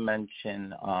going to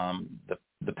mention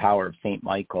the power of St.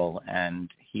 Michael, and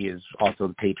he is also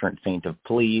the patron saint of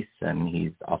police, and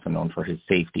he's also known for his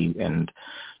safety and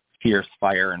fierce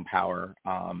fire and power.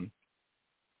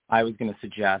 I was going to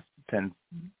suggest, since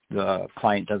the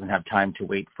client doesn't have time to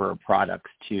wait for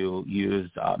products, to use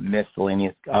the mist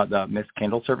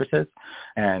candle services,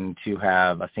 and to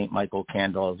have a St. Michael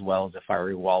candle as well as a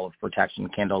fiery wall of protection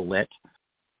candle lit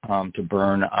to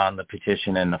burn on the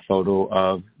petition and a photo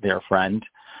of their friend,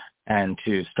 and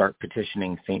to start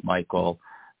petitioning St. Michael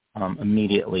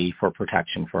immediately for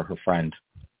protection for her friend.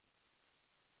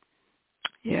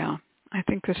 Yeah, I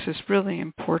think this is really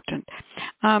important.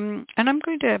 And I'm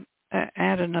going to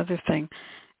add another thing,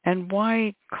 and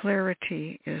why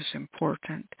clarity is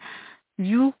important.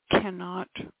 You cannot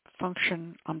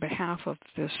function on behalf of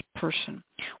this person.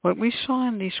 What we saw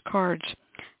in these cards,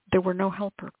 there were no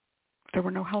helpers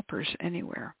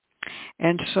anywhere.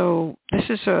 And so this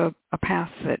is a path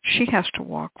that she has to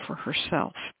walk for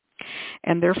herself.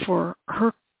 And therefore,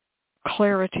 her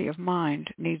clarity of mind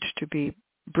needs to be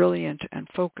brilliant and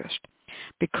focused.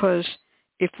 Because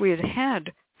if we had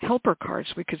had helper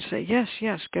cards, we could say, yes,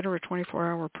 get her a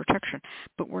 24-hour protection.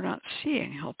 But we're not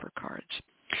seeing helper cards.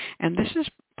 And this is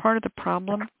part of the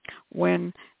problem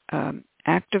when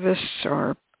activists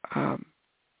are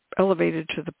elevated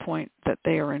to the point that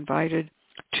they are invited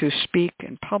to speak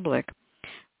in public,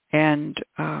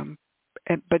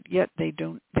 but yet they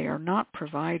are not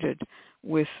provided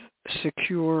with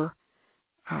secure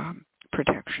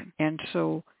protection. And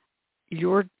so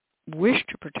your wish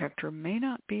to protect her may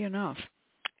not be enough,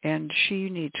 and she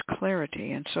needs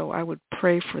clarity. And so I would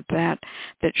pray for that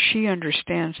she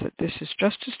understands that this is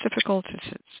just as difficult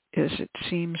as it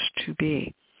seems to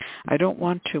be. I don't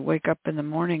want to wake up in the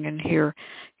morning and hear,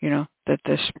 that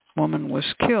this woman was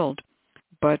killed,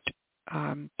 but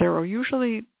there are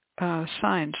usually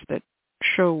signs that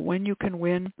show when you can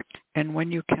win and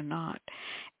when you cannot.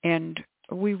 And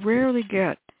we rarely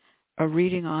get a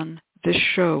reading on this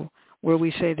show where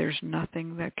we say there's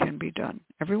nothing that can be done.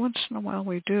 Every once in a while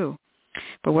we do.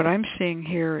 But what I'm seeing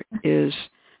here is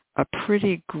a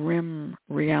pretty grim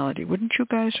reality. Wouldn't you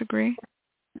guys agree?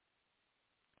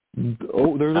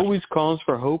 Oh, there's always cause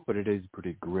for hope, but it is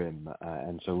pretty grim.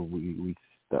 And so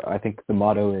I think the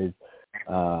motto is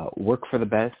work for the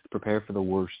best, prepare for the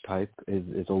worst type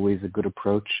is always a good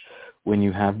approach when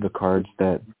you have the cards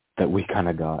that we kind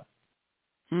of got.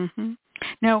 Mm-hmm.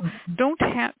 Now, don't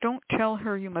tell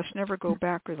her you must never go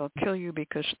back or they'll kill you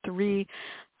because 3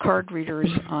 card readers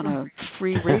on a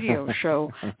free radio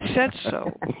show said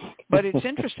so. But it's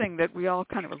interesting that we all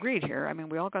kind of agreed here. I mean,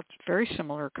 we all got very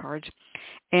similar cards.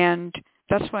 And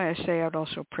that's why I say I'd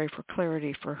also pray for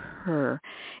clarity for her.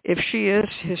 If she is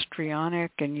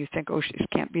histrionic and you think, oh, it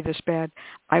can't be this bad,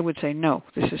 I would say, no,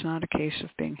 this is not a case of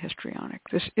being histrionic.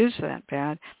 This is that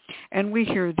bad. And we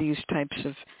hear these types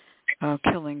of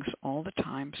killings all the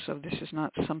time, so this is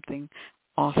not something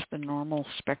off the normal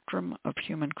spectrum of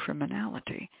human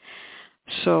criminality.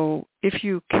 So if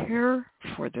you care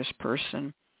for this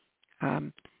person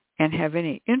and have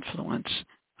any influence,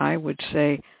 I would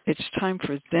say it's time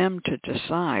for them to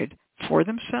decide for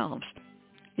themselves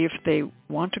if they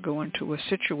want to go into a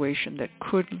situation that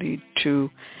could lead to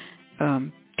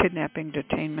kidnapping,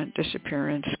 detainment,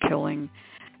 disappearance, killing,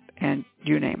 and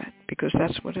you name it, because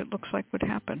that's what it looks like would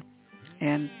happen.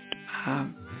 And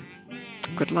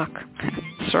good luck.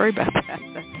 Sorry about that.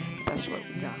 That's what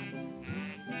we got.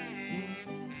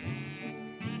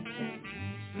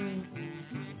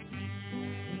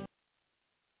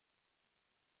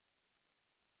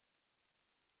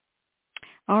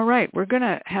 All right, we're going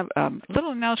to have a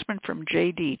little announcement from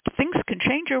JayDee. Things can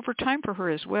change over time for her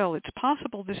as well. It's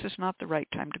possible this is not the right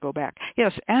time to go back.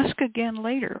 Yes, ask again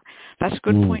later. That's a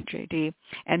good point, JayDee.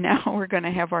 And now we're going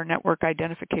to have our network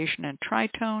identification and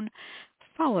tritone,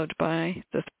 followed by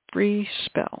the free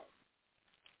spell.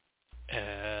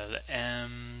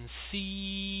 LMC.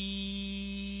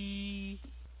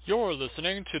 You're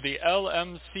listening to the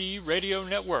LMC Radio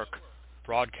Network,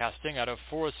 broadcasting out of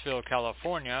Forestville,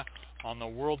 California, on the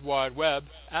World Wide Web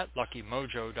at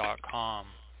luckymojo.com.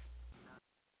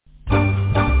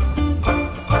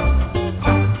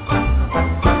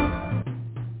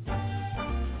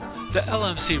 The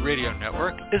LMC Radio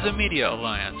Network is a media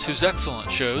alliance whose excellent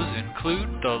shows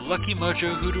include the Lucky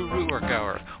Mojo Hoodoo Rootwork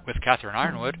Hour with Catherine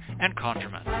Ironwood and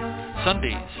Conjurman,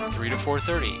 Sundays 3 to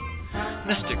 4:30,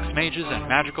 Mystics, Mages, and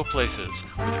Magical Places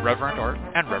with Reverend Art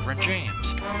and Reverend James,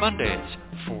 Mondays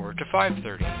 4 to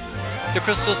 5:30, the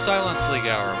Crystal Silence League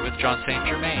Hour with John St.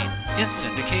 Germain in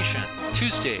syndication,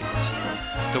 Tuesdays,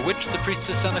 The Witch, the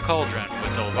Priestess, and the Cauldron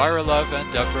with Elvira Love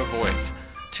and Deborah Voigt,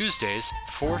 Tuesdays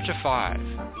 4 to 5,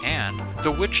 and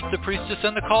The Witch, the Priestess,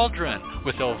 and the Cauldron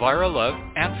with Elvira Love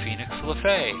and Phoenix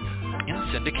LaFay in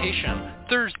syndication,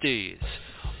 Thursdays.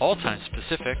 All times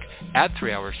Pacific, add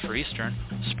 3 hours for Eastern,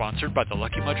 sponsored by the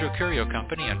Lucky Mojo Curio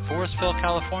Company in Forestville,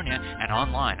 California, and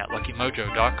online at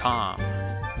luckymojo.com.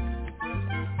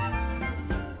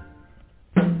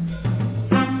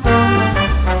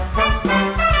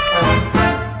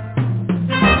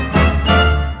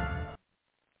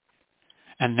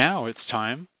 And now it's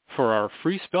time for our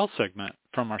free spell segment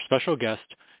from our special guest,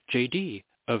 JayDee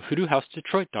of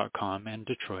HoodooHouseDetroit.com in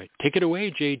Detroit. Take it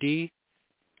away, JayDee.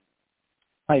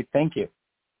 Hi, thank you.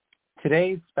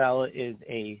 Today's spell is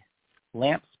a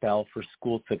lamp spell for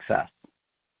school success.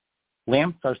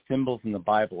 Lamps are symbols in the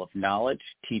Bible of knowledge,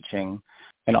 teaching,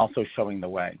 and also showing the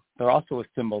way. They're also a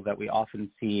symbol that we often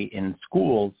see in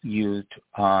schools used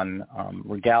on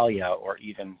regalia or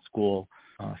even school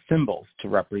symbols to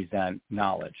represent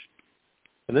knowledge.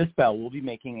 For this spell, we'll be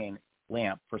making a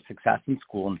lamp for success in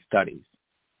school and studies.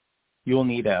 You will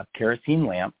need a kerosene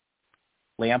lamp,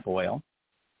 lamp oil,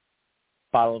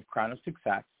 bottle of Crown of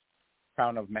Success,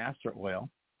 Crown of Master Oil,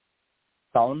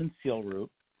 Solomon's Seal Root,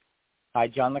 High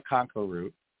John the Conqueror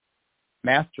Root,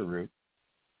 Master Root,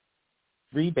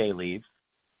 3 bay leaves,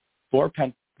 the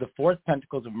 4th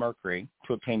Pentacles of Mercury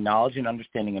to obtain knowledge and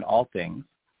understanding in all things,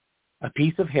 a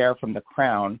piece of hair from the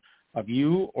crown of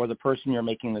you or the person you're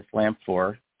making this lamp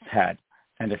for's head,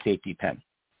 and a safety pin.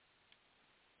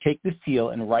 Take the seal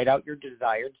and write out your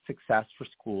desired success for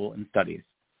school and studies.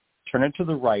 Turn it to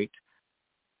the right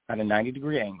at a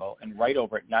 90-degree angle and write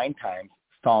over it 9 times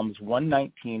Psalms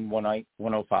 119,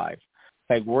 105.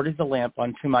 Thy word is a lamp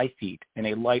unto my feet and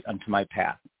a light unto my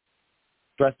path.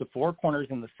 Dress the 4 corners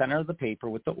in the center of the paper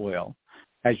with the oil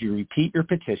as you repeat your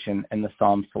petition and the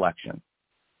psalm selection.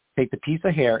 Take the piece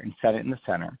of hair and set it in the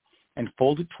center and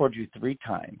fold it towards you 3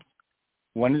 times.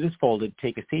 When it is folded,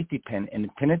 take a safety pin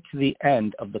and pin it to the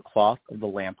end of the cloth of the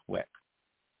lamp wick.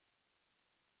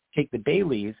 Take the bay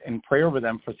leaves and pray over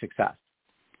them for success.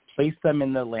 Place them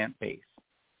in the lamp base.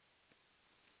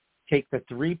 Take the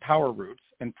 3 power roots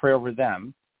and pray over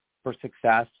them for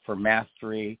success, for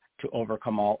mastery, to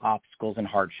overcome all obstacles and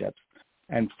hardships,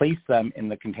 and place them in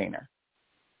the container.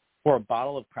 Pour a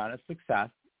bottle of Crown of Success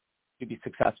to be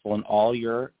successful in all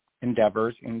your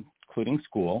endeavors, including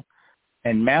school,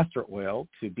 and Master Oil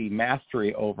to be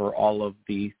mastery over all of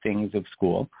the things of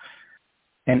school,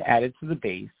 and add it to the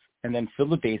base, and then fill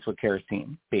the base with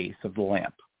kerosene, base of the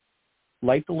lamp.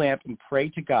 Light the lamp and pray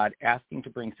to God, asking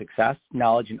to bring success,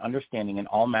 knowledge, and understanding in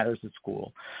all matters of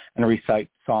school, and recite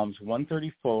Psalms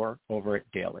 134 over it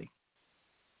daily.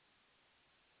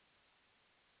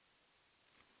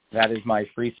 That is my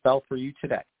free spell for you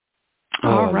today.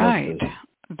 All right.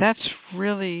 That's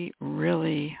really,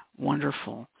 really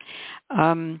wonderful.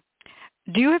 Do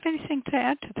you have anything to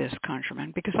add to this,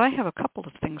 Conjurman? Because I have a couple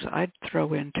of things I'd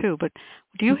throw in too, but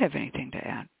do you have anything to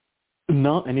add?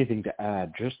 Not anything to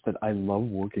add, just that I love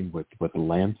working with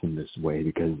lamps in this way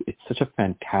because it's such a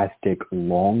fantastic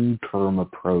long-term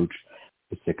approach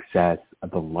to success,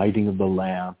 the lighting of the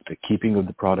lamp, the keeping of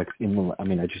the products in the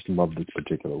I just love this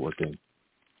particular working.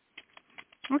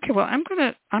 Okay, well, I'm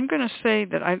gonna say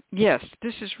that yes,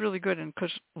 this is really good, and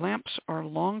because lamps are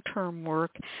long-term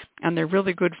work, and they're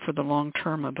really good for the long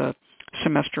term of a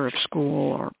semester of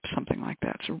school or something like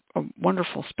that. It's a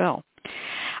wonderful spell.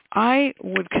 I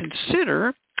would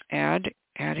consider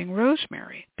adding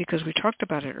rosemary because we talked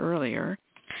about it earlier,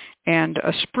 and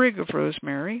a sprig of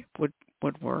rosemary would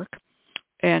work,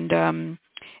 and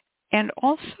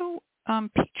also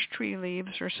peach tree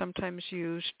leaves are sometimes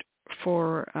used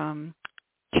for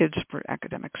kids for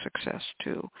academic success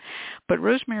too. But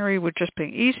rosemary would just be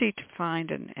easy to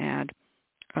find and add,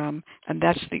 and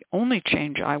that's the only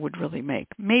change I would really make.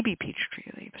 Maybe peach tree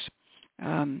leaves.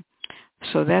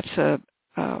 So that's a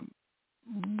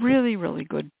really, really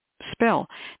good spell.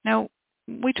 Now,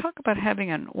 we talk about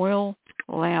having an oil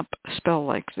lamp spell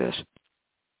like this.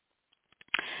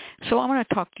 So I want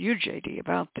to talk to you, JayDee,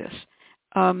 about this.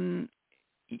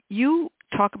 You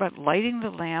talk about lighting the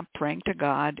lamp, praying to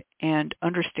God, and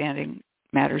understanding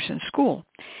matters in school.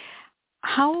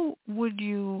 How would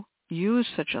you use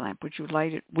such a lamp? Would you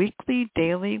light it weekly,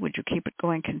 daily? Would you keep it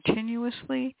going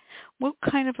continuously? What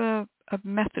kind of a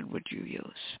method would you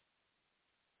use?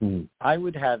 I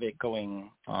would have it going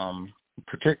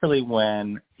particularly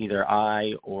when either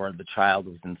I or the child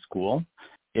was in school.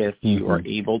 If you are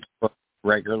able to work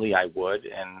regularly, I would,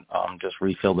 and just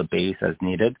refill the base as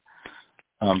needed.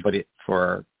 But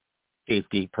for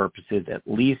safety purposes, at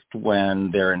least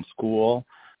when they're in school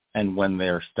and when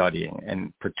they're studying,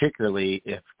 and particularly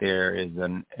if there is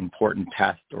an important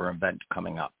test or event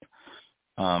coming up.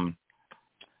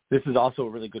 This is also a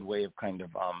really good way of kind of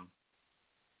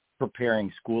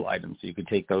preparing school items. So you could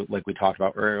take those, like we talked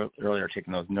about earlier,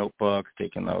 taking those notebooks,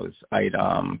 taking those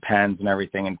pens and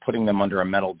everything, and putting them under a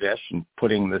metal dish and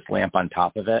putting this lamp on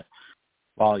top of it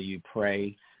while you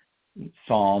pray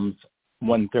Psalms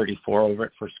 134 over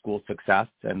it for school success,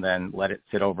 and then let it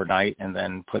sit overnight, and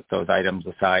then put those items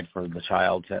aside for the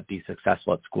child to be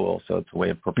successful at school. So it's a way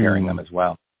of preparing them as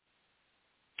well.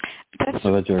 That's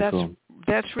cool.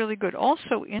 That's really good.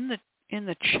 Also, in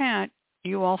the chat,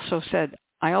 you also said,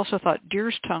 I also thought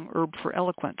deer's tongue herb for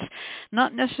eloquence.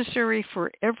 Not necessary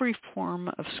for every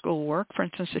form of schoolwork. For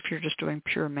instance, if you're just doing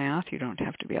pure math, you don't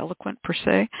have to be eloquent per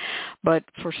se. But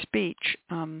for speech,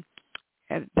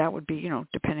 that would be,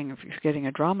 depending if you're getting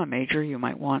a drama major, you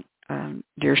might want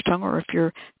deer's tongue, or if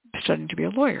you're studying to be a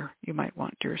lawyer, you might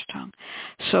want deer's tongue.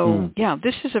 So,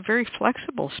 this is a very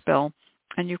flexible spell,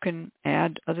 and you can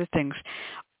add other things.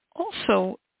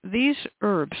 Also, these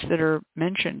herbs that are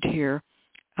mentioned here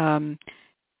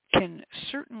can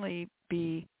certainly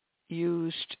be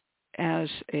used as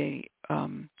a,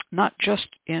 not just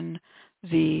in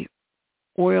the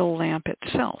oil lamp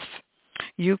itself.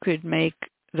 You could make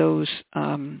those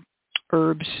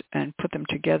herbs and put them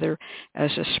together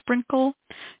as a sprinkle.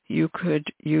 You could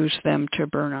use them to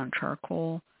burn on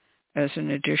charcoal as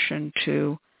an addition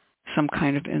to some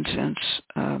kind of incense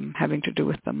having to do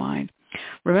with the mind.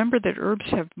 Remember that herbs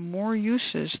have more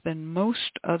uses than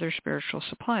most other spiritual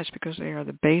supplies because they are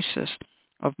the basis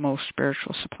of most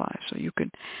spiritual supplies. So you could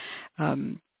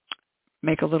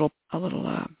make a little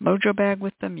mojo bag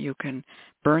with them. You can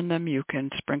burn them. You can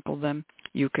sprinkle them.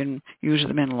 You can use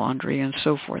them in laundry and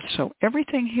so forth. So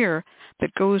everything here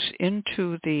that goes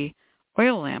into the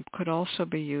oil lamp could also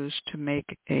be used to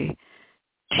make a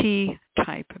tea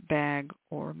type bag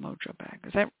or mojo bag.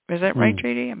 Is that right,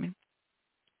 JayDee? I mean.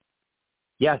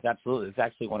 Yes, absolutely. It's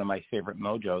actually one of my favorite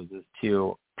mojos is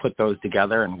to put those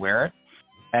together and wear it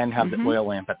and have the oil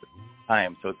lamp at the same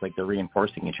time. So it's like they're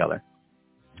reinforcing each other.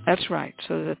 That's right.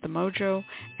 So that the mojo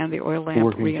and the oil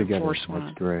lamp reinforce one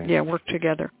another. Yeah, work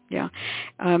together. Yeah.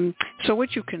 So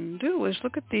what you can do is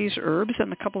look at these herbs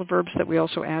and a couple of herbs that we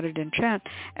also added in chat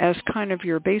as kind of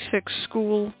your basic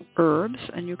school herbs,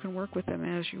 and you can work with them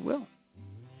as you will.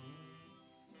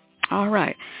 All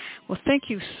right. Well, thank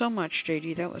you so much,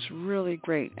 JayDee. That was really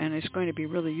great, and it's going to be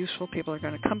really useful. People are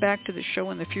going to come back to the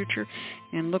show in the future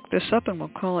and look this up, and we'll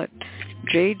call it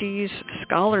JayDee's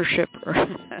Scholarship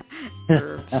Herbs.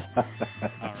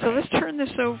 So let's turn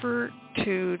this over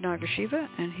to Nagashiva,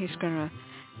 and he's going to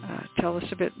tell us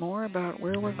a bit more about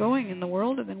where we're going in the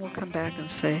world, and then we'll come back and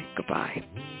say goodbye.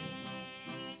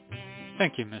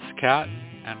 Thank you, Miss Kat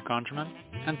and Conjurman,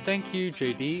 and thank you,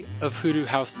 JayDee of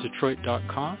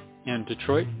HoodooHouseDetroit.com in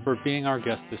Detroit for being our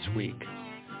guest this week.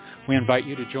 We invite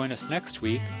you to join us next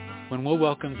week when we'll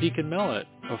welcome Deacon Millet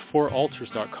of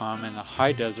 4altars.com in the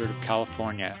high desert of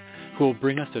California, who will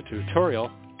bring us a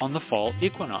tutorial on the fall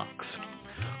equinox.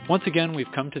 Once again,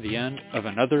 we've come to the end of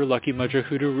another Lucky Mojo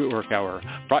Hoodoo Rootwork Hour,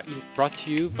 brought to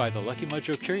you by the Lucky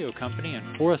Mojo Curio Company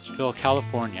in Forestville,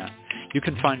 California. You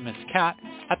can find Miss Kat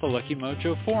at the Lucky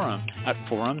Mojo Forum at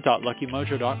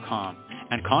forum.luckymojo.com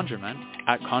and Conjurman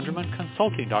at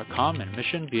conjurmanconsulting.com and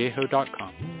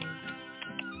missionviejo.com.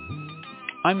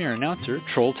 I'm your announcer,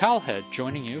 Troll Towelhead,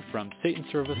 joining you from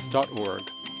satanservice.org.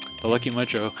 The Lucky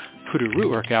Mojo Hoodoo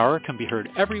Rootwork Hour can be heard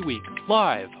every week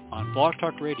live on Blog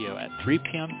Talk Radio at 3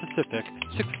 p.m. Pacific,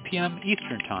 6 p.m.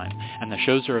 Eastern Time, and the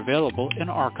shows are available in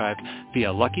archive via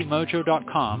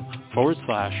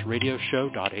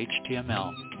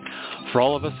luckymojo.com/radioshow.html. For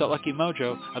all of us at Lucky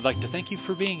Mojo, I'd like to thank you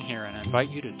for being here and invite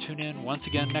you to tune in once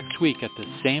again next week at the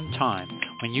same time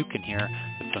when you can hear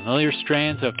the familiar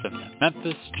strains of the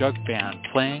Memphis Jug Band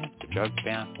playing the Jug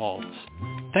Band Waltz.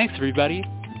 Thanks, everybody.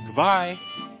 Goodbye.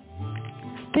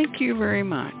 Thank you very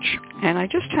much. And I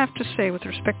just have to say, with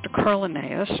respect to Carl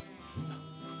Linnaeus,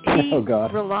 He Oh,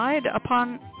 God. relied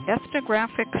upon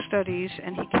ethnographic studies,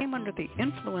 and he came under the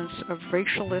influence of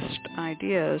racialist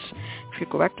ideas. If you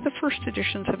go back to the first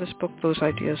editions of his book, those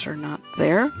ideas are not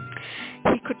there.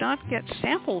 He could not get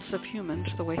samples of humans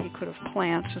the way he could of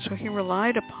plants, and so he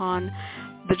relied upon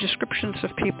the descriptions of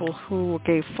people who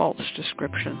gave false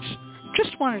descriptions.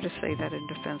 Just wanted to say that in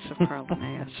defense of Carl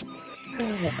Linnaeus.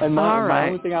 And All right.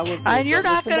 only thing I will say And is you're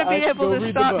not going to be able go to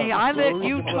read the stop book. me. I Go let read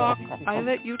you the book. talk. I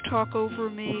let you talk over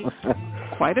me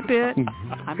quite a bit.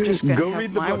 I'm just going to have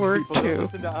read the my book, word people. Don't too.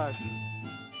 listen to us.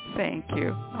 Thank you.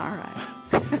 All right.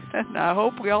 And I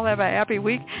hope we all have a happy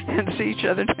week and see each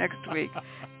other next week.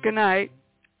 Good night.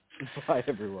 Bye,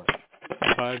 everyone.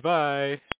 Bye-bye.